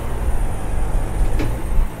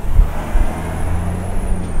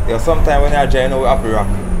 Yo, sometimes when I drive, you know, we have to rock.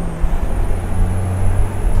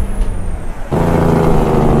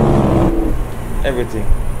 Everything.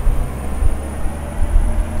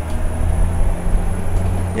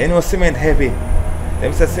 You know, cement heavy.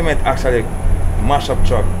 Them say cement actually mash up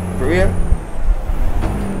truck. For real?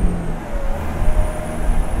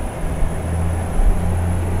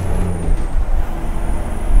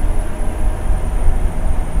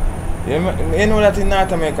 You know that in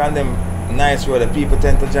North America and them nice road, the people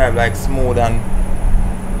tend to drive like smooth and.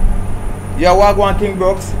 Yo, Wagwan King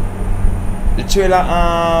Brooks. The trailer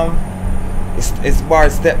It's bar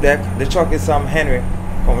step deck. The truck is some Henry.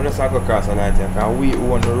 Come on, just go across the light here, because we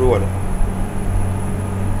own the road.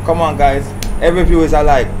 Come on guys, every view is a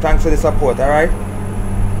like. Thanks for the support, alright?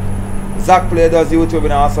 Zach Player does YouTube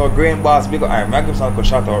and also Green Boss big. Alright, I'm gonna give some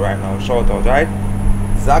shout out right now. Shout out, right?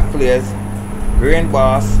 Zach Plays, Green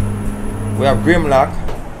Boss, we have Grimlock,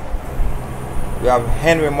 we have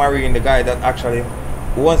Henry Marine, the guy that actually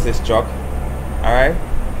owns this truck. Alright?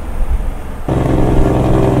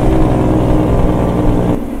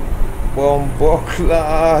 Bumbo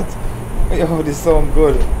clot. Yo, this sound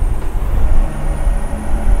good.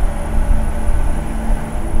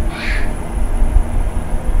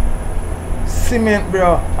 Cement,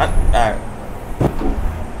 bro. And alright.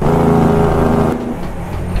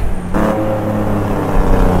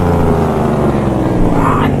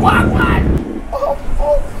 What? Oh,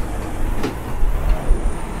 fuck.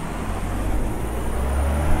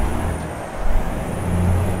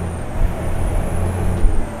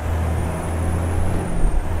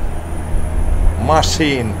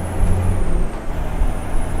 Machine.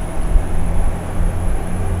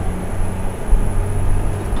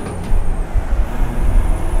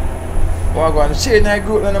 Well, go on, share in that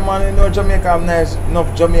group, man. You know Jamaica have nice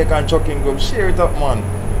enough Jamaican trucking group. Share it up, man.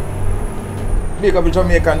 Big up the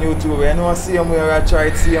Jamaican YouTuber. You know I see him where I try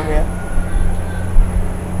to see him where.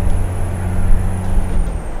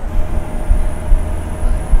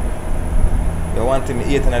 The one thing I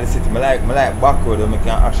hate in the city, I like back road where I can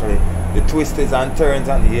actually the twists and turns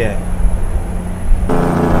and the air.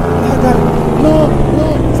 Oh God. No,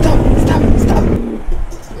 stop.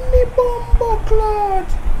 Me bumbo clot.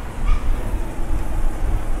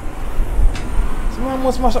 Someone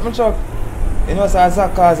must smash up my truck. You know, so I saw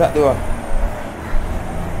cars at the door.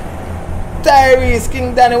 Tyrese,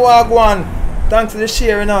 King Danny Wagwan. Thanks to the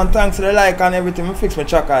sharing and thanks to the like and everything. I fix my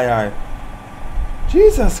truck here.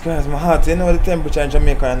 Jesus Christ, my heart. You know the temperature in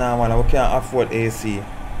Jamaica now, man. We can't afford AC.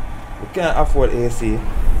 We can't afford AC.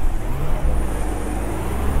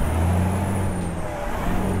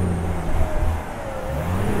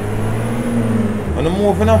 On the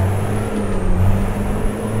move, you know?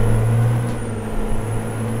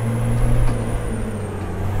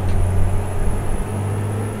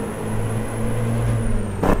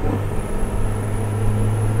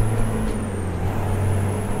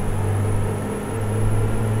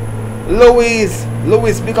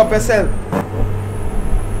 Louis, pick up yourself.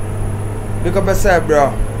 Pick up yourself,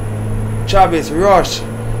 bro. Travis, Rush,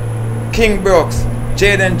 King Brooks,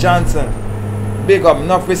 Jaden Johnson. Big up,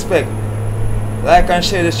 enough respect. Like and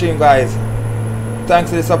share the stream, guys. Thanks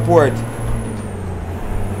for the support.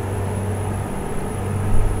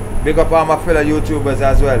 Big up all my fellow YouTubers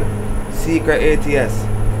as well. Secret ATS,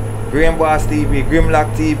 Green Boss TV,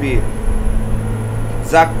 Grimlock TV,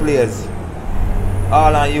 Zach Plays.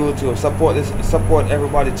 All on YouTube. Support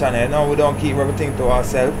everybody channel. You know we don't keep everything to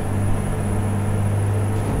ourselves.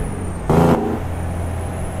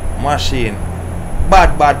 Machine.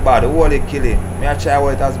 Bad. Holy kill it. Me I try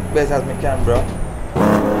it as best as me can, bro.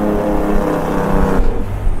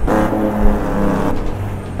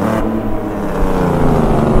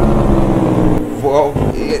 Whoa,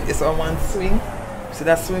 it's someone swing. See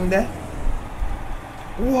that swing there?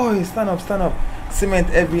 Whoa, stand up. Cement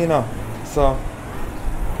heavy, you know. So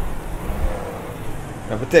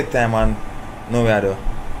I have to take time and know where I do.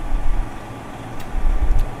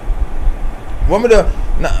 What me do?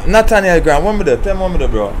 Nathaniel Grant, what me do? Tell me what me do,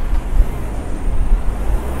 bro.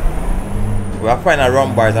 We are find a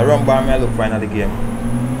run bar. A run bar me I look for in the game.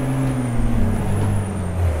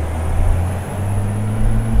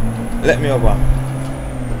 Let me over.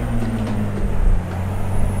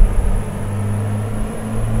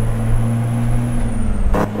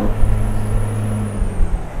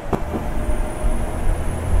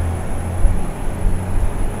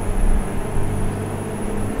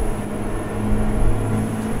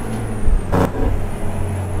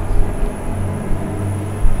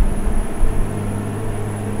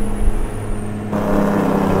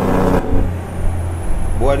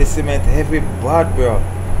 The cement heavy bad, bro.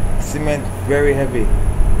 Cement very heavy.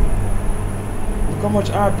 Look how much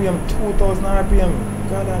RPM, 2000 RPM.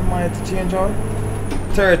 God almighty, change out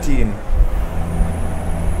 13.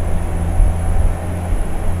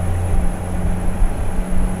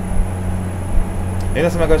 You know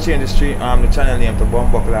so I'm gonna change the stream the channel name to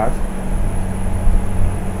Bumbucklat.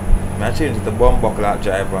 I change it to Bumbucklat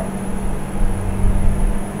Driver.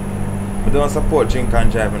 I don't support drink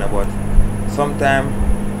and driving, but sometimes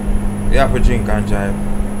you have to drink and drive.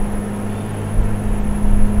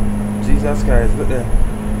 Jesus Christ, look there.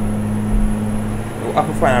 We have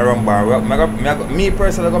to find a run bar. Me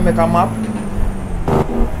personally gonna make a map.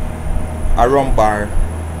 a rum bar.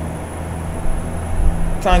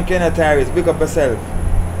 Thank you, Tyrese. Big up yourself.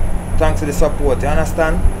 Thanks for the support. You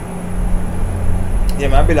understand?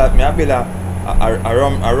 Yeah, I build a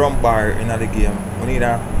rum bar in the game. We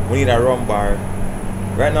need a rum bar.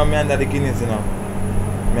 Right now, me under the Guinness, you know.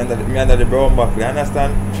 Me under the brown buckle. You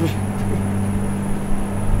understand?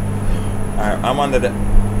 Alright, I'm under the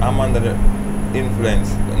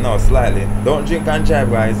influence. No, slightly. Don't drink and drive,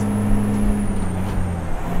 guys.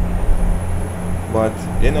 But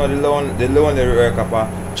you know the lonely work of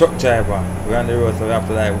a truck driver. We're on the road, so we have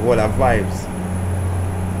to like hold our vibes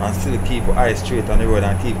and still keep our eyes straight on the road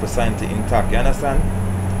and keep the sanity intact. You understand?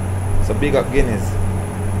 So big up Guinness.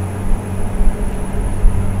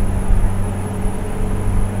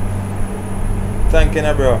 Thank you,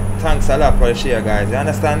 bro. Thanks a lot for the share, guys. You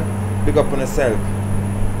understand? Big up on yourself.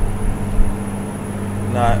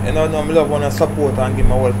 Now, you know, I love when I support and give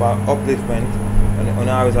my whole upliftment. And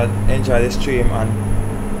I always enjoy the stream. And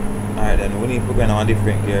alright, then we need to go on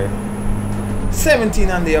different gear. 17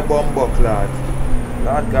 on the bomb buck, Lord.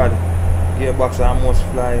 Lord God, gearbox almost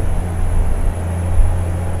fly.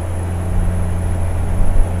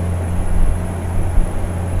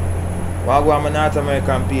 Well, I go on my North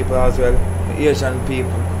American people as well, Asian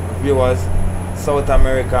people, viewers, South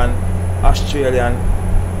American, Australian.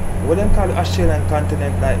 What do they call the Australian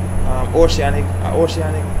continent? Like Oceanic,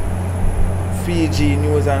 Fiji,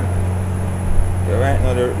 New Zealand. Yeah, right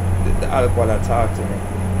now the alcohol talk to me.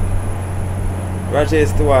 Roger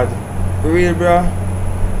Stewart, for real, bro.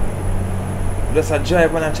 Just a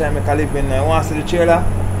drive when I try to make a living now. You want to see the trailer?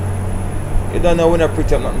 You don't know when I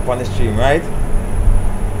put up nothing on the stream, right?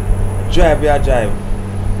 Drive, yeah, drive.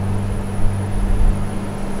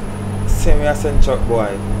 Same way I send truck,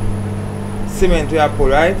 boy. Cement we have pull,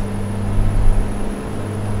 right?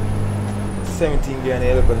 17 gear and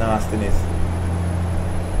a little nastiness.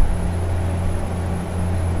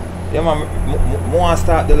 Yeah, man, I want to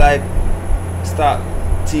start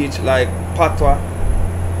teach like Patois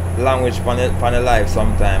language on the live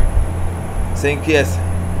sometime. So in case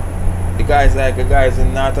the guys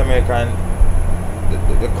in North America and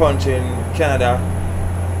the country in Canada,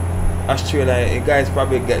 Australia, you guys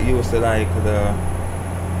probably get used to like the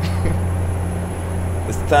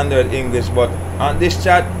the standard English, but on this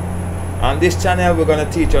channel we're gonna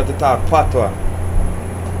teach you to talk Patois.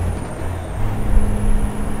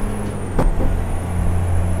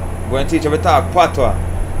 We're gonna teach you to talk Patois.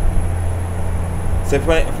 So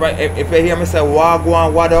if you hear me say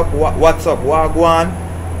Wagwan, what up, what's up, Wagwan,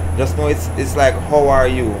 just know it's like how are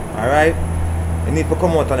you, alright? You need to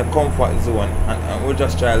come out of the comfort zone and we'll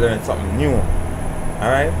just try to learn something new.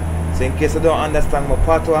 Alright? So in case you don't understand my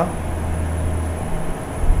Patois,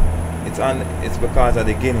 it's because of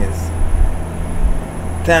the Guinness.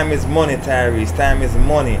 Time is money, Tyrese. Time is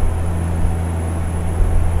money.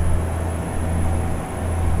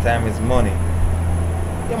 Time is money.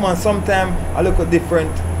 Yeah, man, sometimes I look at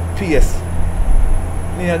different pace.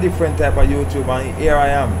 Need a different type of YouTube, and here I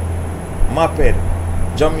am. Moped,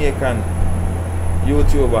 Jamaican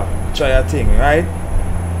YouTuber, try a thing, right?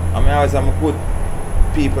 I mean, I always have good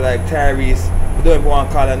people like Tyrese. We don't even want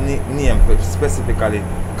to call a name specifically,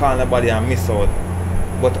 call nobody and miss out.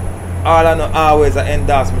 But all I know always I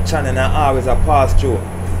endorse my channel and always I pass through.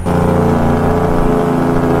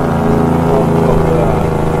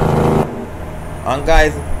 And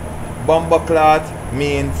guys, Bumbleclot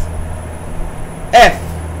means F.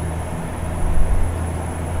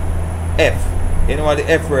 F. You know what the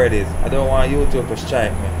F word is? I don't want YouTube to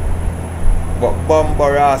strike me. But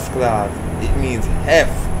Bumbarasclad, it means F.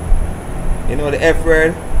 You know the F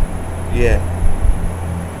word? Yeah.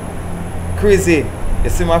 Crazy. You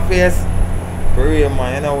see my face? For real,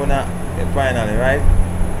 man. You know when finally, right?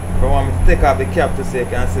 If I want me to take off the cap to say you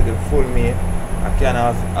can see the full me, I can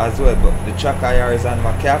as well, but the tracker here is on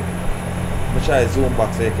my cap. I'm going to try to zoom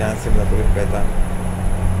back so you can see me a bit better.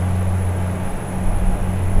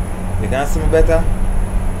 You can see me better?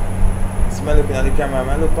 See me looking at the camera,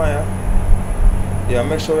 man. Look on you. Yeah,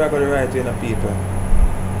 make sure we got the right way, people.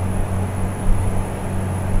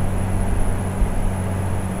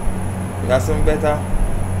 You got some better?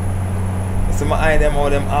 You see my eye them, all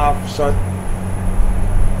them half shot.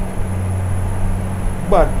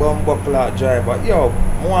 Bad Bumbleclot driver. Yo,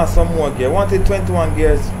 I want some more gear. I wanted 21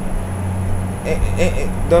 gears.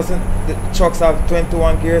 Doesn't the trucks have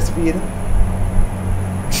 21 gear speed?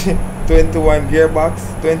 21 gearbox,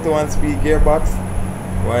 21 speed gearbox.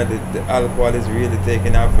 Why the alcohol is really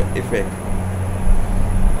taking off effect.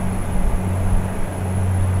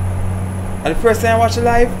 And the first time I watch it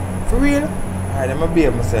live, for real? Alright, let me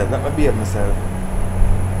behave myself. I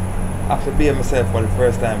have to behave myself for the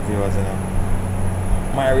first time, viewers, you know.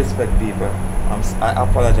 My respect, people. I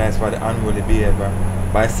apologize for the unruly behavior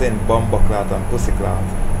by saying bumbo clot and pussy clot.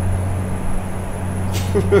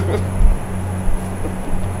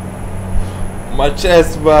 My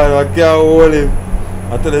chest, man, I can't hold it.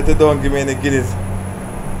 I tell you to don't give me any guineas.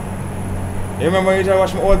 You remember you try to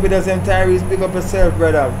watch my old videos, them Tyrese, big up yourself,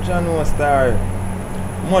 brother. John no star.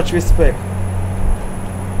 Much respect.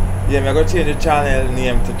 Yeah, I'm going to change the channel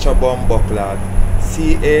name to Chobombucklad.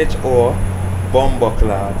 C-H-O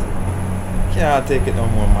Bombucklad. Can't take it no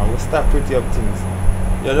more, man. We'll stop pretty up things.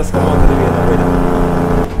 You just come out of the way now, brother.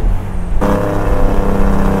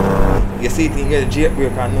 You see it in here, the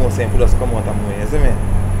jailbreak and no saying for just come out of the way, you see me?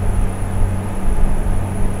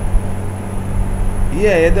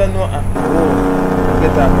 Yeah, you don't know. Oh,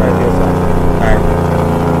 get that right here, sir. Alright.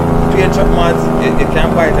 Pay chop mods, you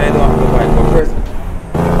can't buy it and you don't have to buy it. But first,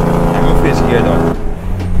 I'm going to finish gear down.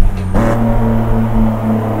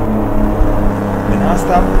 I'm not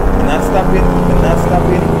stopping. I'm not stopping. I'm not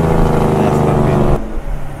stopping. I'm not stopping.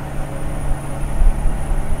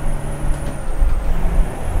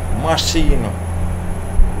 Machine.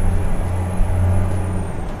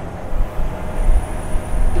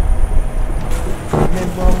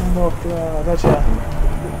 Gotcha.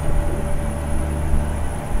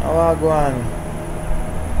 How I go on?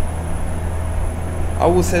 I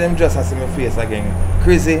will say them just as in my face again.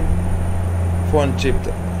 Crazy fun chip.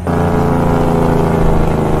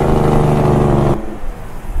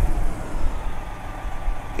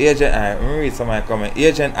 Agent I, let me read some of my comment.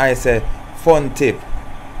 Agent I said fun tip.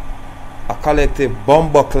 A collective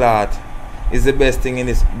bombucklad is the best thing in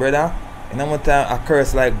this, brother. And I'm gonna tell a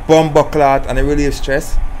curse like bombucklad and it relieves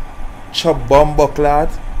stress. Chop bombucklad.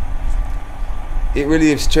 It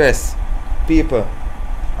relieves stress. People,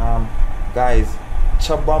 guys,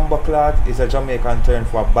 chop bombucklad is a Jamaican term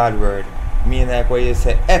for a bad word. Meaning like where you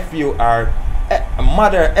say F-U-R,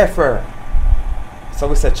 mother effer. So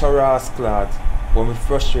we say choras clad when we're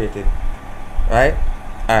frustrated. Right?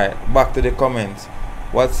 Alright, back to the comments.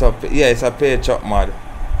 What's up? Yeah, it's a pay chop mod.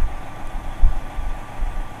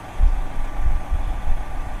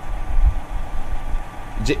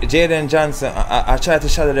 Jaden Johnson, I tried to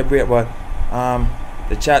shadow the break, but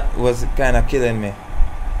the chat was kind of killing me.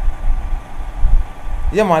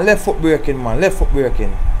 Yeah, man, left foot breaking, man. Left foot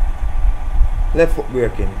breaking. Left foot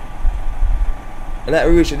breaking. Let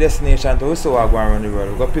we reach the destination to we saw her going around the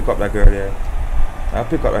road. We go pick up that girl there. I'll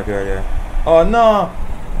pick up that girl there. Oh no!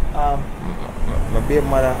 My baby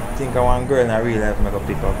mother think I want girl in real life. I go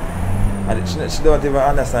pick up. And she don't even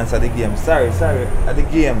understand it's at the game. Sorry, at the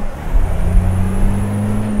game.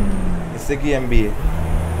 It's the game, B.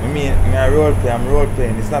 I mean, I'm role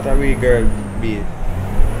playing. It's not a real girl, B.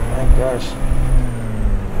 My gosh.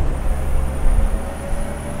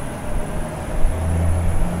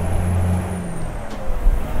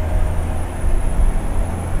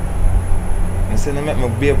 You see, they make my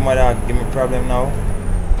baby mother give me a problem now.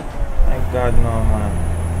 Thank God, no, man.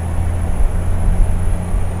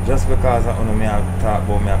 Just because I don't know talk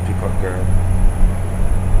about me, I pick up girl.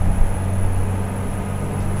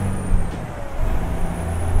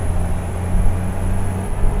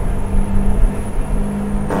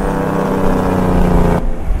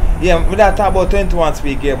 Yeah, we don't talk about 21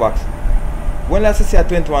 speed gearbox. When last you see a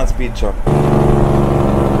 21 speed truck?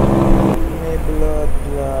 My blood.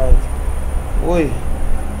 Oi.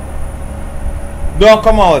 Don't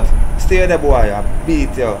come out. Stay there, boy. I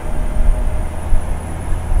beat you.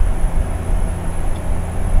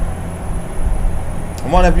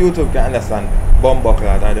 One of YouTube can understand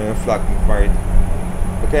bumbuckler. I don't flag me for it.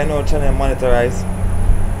 Okay, no channel monetize.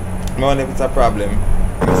 I wonder if it's a problem.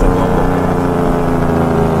 It's a bumbuckler.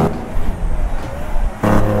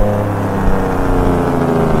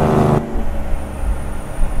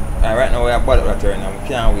 Right now we have bottle return and we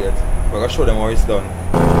can't wait. We're gonna show them how it's done.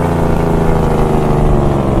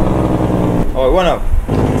 Oh, one up.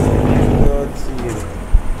 Let's see.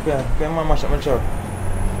 Okay, can I mash up my truck?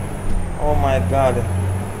 Oh my god.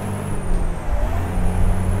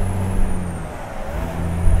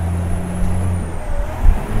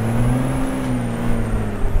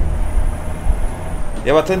 You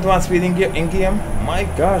have a 21 speed in game? My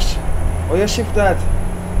gosh. Oh, you shift that.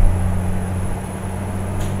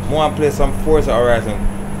 I want to play some Forza Horizon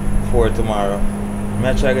 4 tomorrow. I'm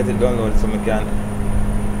going to try to get it downloaded so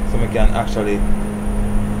I can actually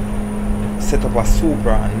set up a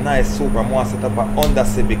nice Supra. I want to set up a Honda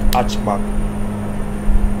Civic hatchback.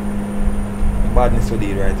 Badness with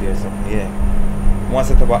it right here, so yeah. I want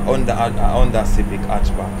to set up a Honda Civic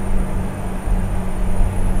hatchback.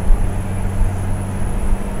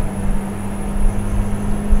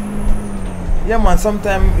 Yeah man,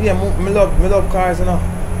 sometimes yeah, me love cars, you know.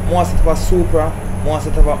 More set of a Supra, more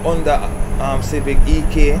set of a Honda Civic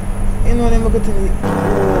EK. You know them good thing. Oh.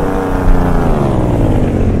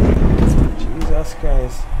 Jesus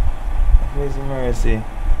Christ. His mercy.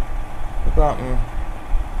 Look at me.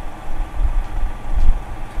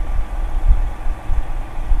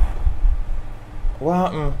 What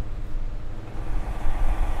happened?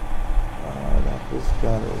 Oh, that was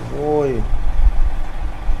got a boy.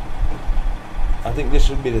 I think this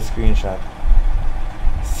should be the screenshot.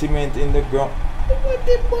 Cement in the ground.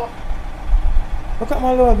 Look at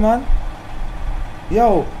my lord, man.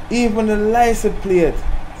 Yo, even the license plate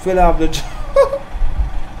fell off the job.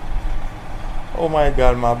 Oh my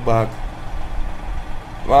god, my back.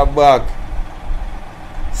 My back.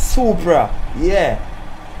 Supra, yeah.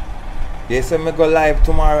 They say me go live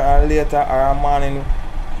tomorrow or later or morning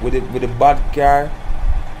with the bad car.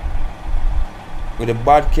 With the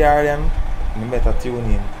bad car them. Me better tune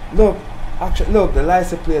in. Look, actually, look, the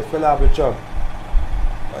license plate fell off the truck.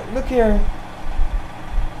 Look here.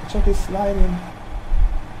 The truck is sliding.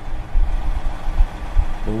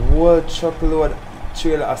 The whole truckload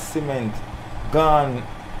trailer of cement gone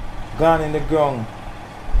in the ground.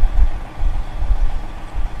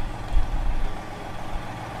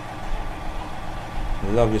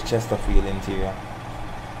 Love this Chesterfield interior.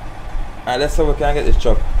 Alright, let's see if we can get this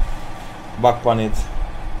truck back on it.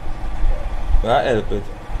 We gotta help it.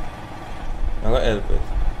 We gotta help it.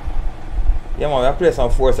 Yeah man, we gotta play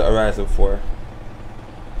some Forza Horizon 4.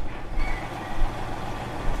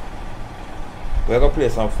 We gotta play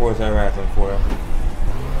some Forza Horizon 4.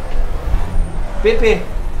 Pippi!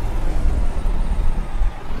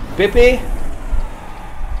 Pippi!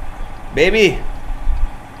 Baby!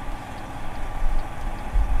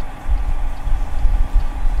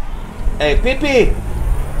 Hey, Pippi!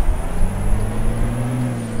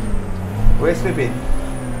 Where's Pippi?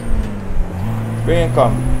 Bring him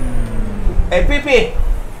come. Hey, Pippi!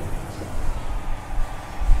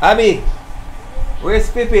 Abby! Where's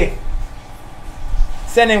Pippi?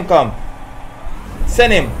 Send him come.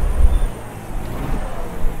 Send him.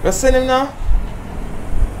 Let's send him now.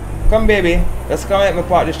 Come, baby. Let's come let me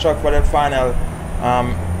park this truck for the final.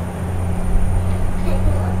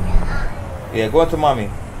 Yeah, go to mommy.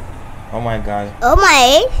 Oh my god. Oh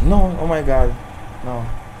my. No, oh my god. No,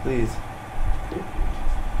 please.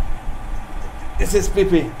 This is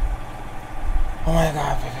Pippi. Oh my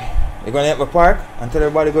god, Pippi. You gonna help me park and tell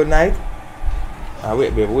everybody good night?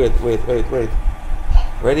 Wait, baby, wait.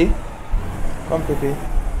 Ready? Come, Pippi.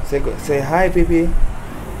 Say hi, Pippi.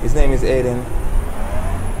 His name is Aiden.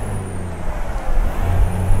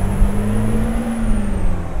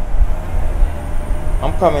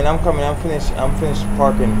 I'm coming. I'm finished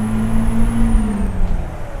parking.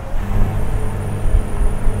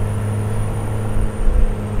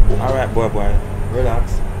 Alright, boy.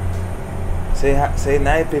 Relax. Say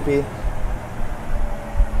night, Pippi.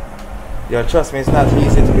 Yo, trust me, it's not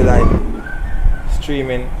easy to be like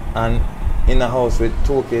streaming and in the house with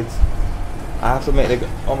 2 kids. I have to make the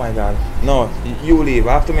oh my god. No, you leave.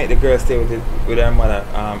 I have to make the girl stay with her mother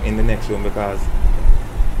in the next room because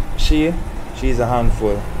she's a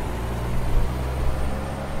handful.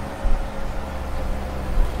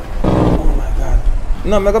 Oh my god.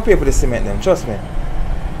 No, I'm gonna pay for the cement then, trust me.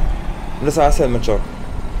 That's how I sell my truck.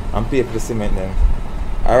 I'm paying for the cement then.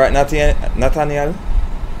 Alright, Nathaniel.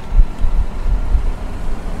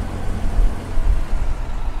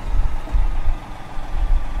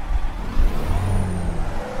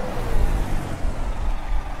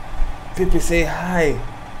 Pippi, say hi.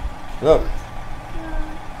 Look.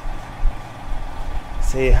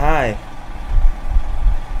 Say hi.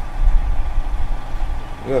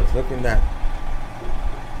 Look at that.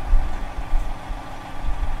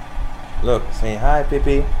 Look, say hi,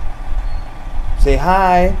 Pippi. Say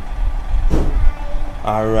hi.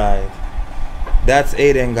 Alright. That's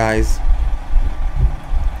Aiden, guys.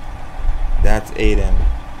 That's Aiden.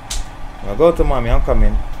 Now go to mommy, I'm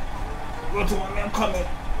coming. Go to mommy, I'm coming.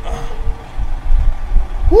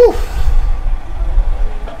 Whew.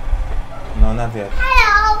 No, not yet.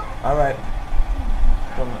 Hello. Alright.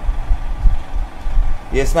 Come on.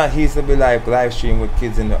 Yeah, it's not easy to be like live stream with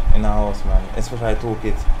kids in the house, man. Especially 2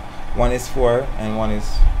 kids. One is 4 and one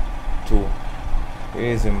is 2.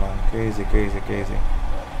 Crazy, man. Crazy.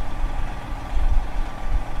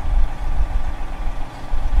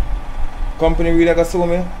 Company really gonna sue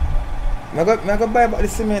me? I'm gonna buy about the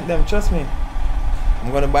cement them, trust me.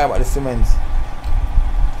 I'm gonna buy about the cement.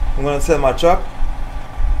 I'm gonna sell my truck.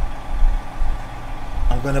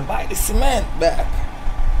 I'm gonna buy the cement back.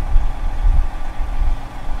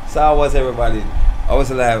 So how was everybody? I was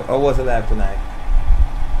alive tonight.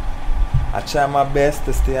 I tried my best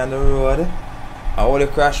to stay on the road. I only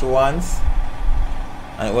crashed once,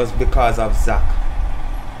 and it was because of Zach.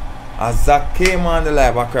 As Zach came on the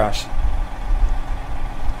live, I crashed.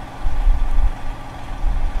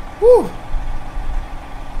 Woo!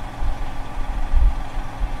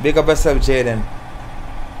 Big up yourself, Jaden.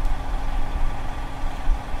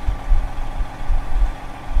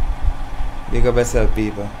 Big up yourself,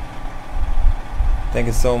 people. Thank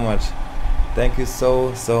you so much. Thank you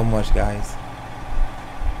so much, guys.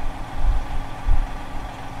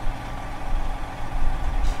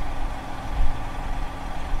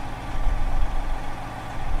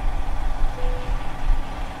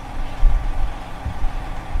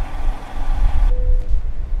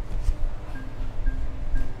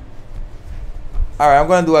 Alright, I'm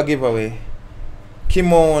gonna do a giveaway.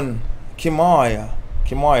 Kimoya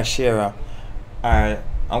Shera. Alright,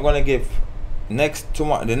 I'm gonna give the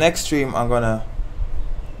next stream I'm gonna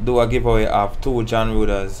do a giveaway of 2 John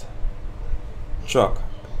Ruder's truck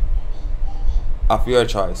of your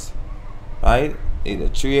choice. Right? Either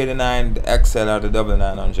 389, the XL or the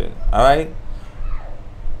 900. Alright?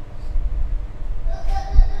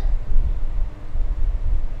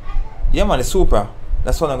 Yeah man, the Supra.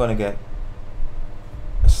 That's what I'm gonna get.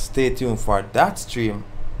 Stay tuned for that stream.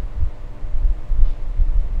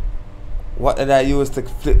 What did I use to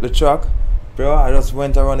flip the truck? Bro, I just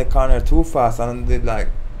went around the corner too fast and did like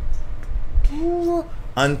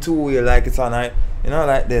on 2-wheel like it's on, you know,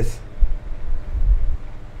 like this.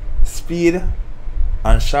 Speed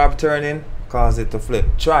and sharp turning cause it to flip.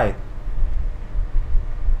 Try it.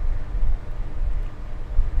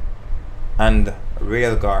 And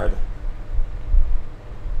rail guard.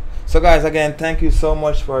 So guys, again, thank you so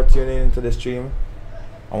much for tuning into the stream.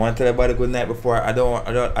 I want to tell everybody good night before I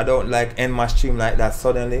don't like end my stream like that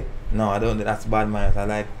suddenly. No, I don't. That's bad manners. I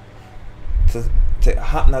like to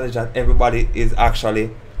acknowledge that everybody is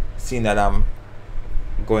actually seeing that I'm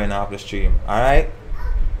going off the stream. Alright?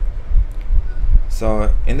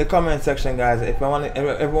 So in the comment section, guys, if I want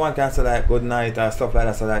everyone can say like good night or stuff like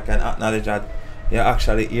that, so that I can acknowledge that you're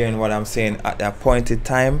actually hearing what I'm saying at that appointed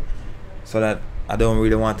time, so that I don't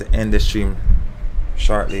really want to end the stream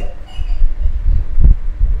shortly.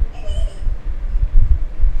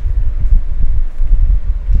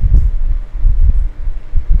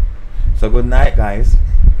 So good night, guys.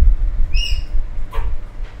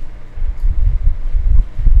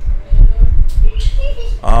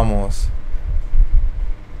 Almost.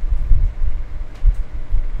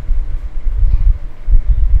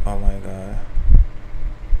 Oh my God.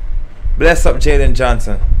 Bless up, Jaden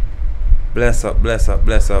Johnson. Bless up, bless up,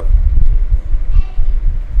 bless up.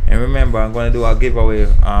 And remember, I'm going to do a giveaway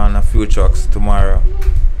on a few trucks tomorrow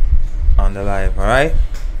on the live, alright?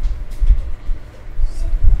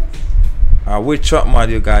 Which truck mod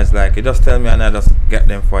you guys like? You just tell me and I just get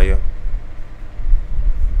them for you.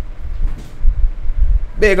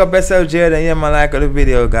 Big up yourself, Jaden. Yeah, man, like the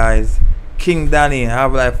video, guys. King Danny,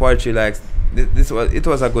 have like 43 likes. It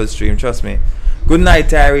was a good stream, trust me. Good night,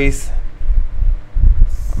 Tyrese.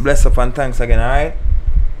 Bless up and thanks again, alright?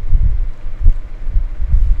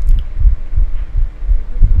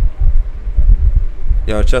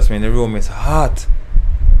 Yo, trust me, the room is hot.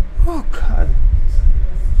 Oh God.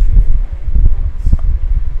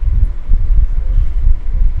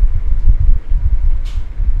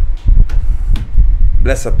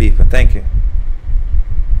 Bless up, people. Thank you.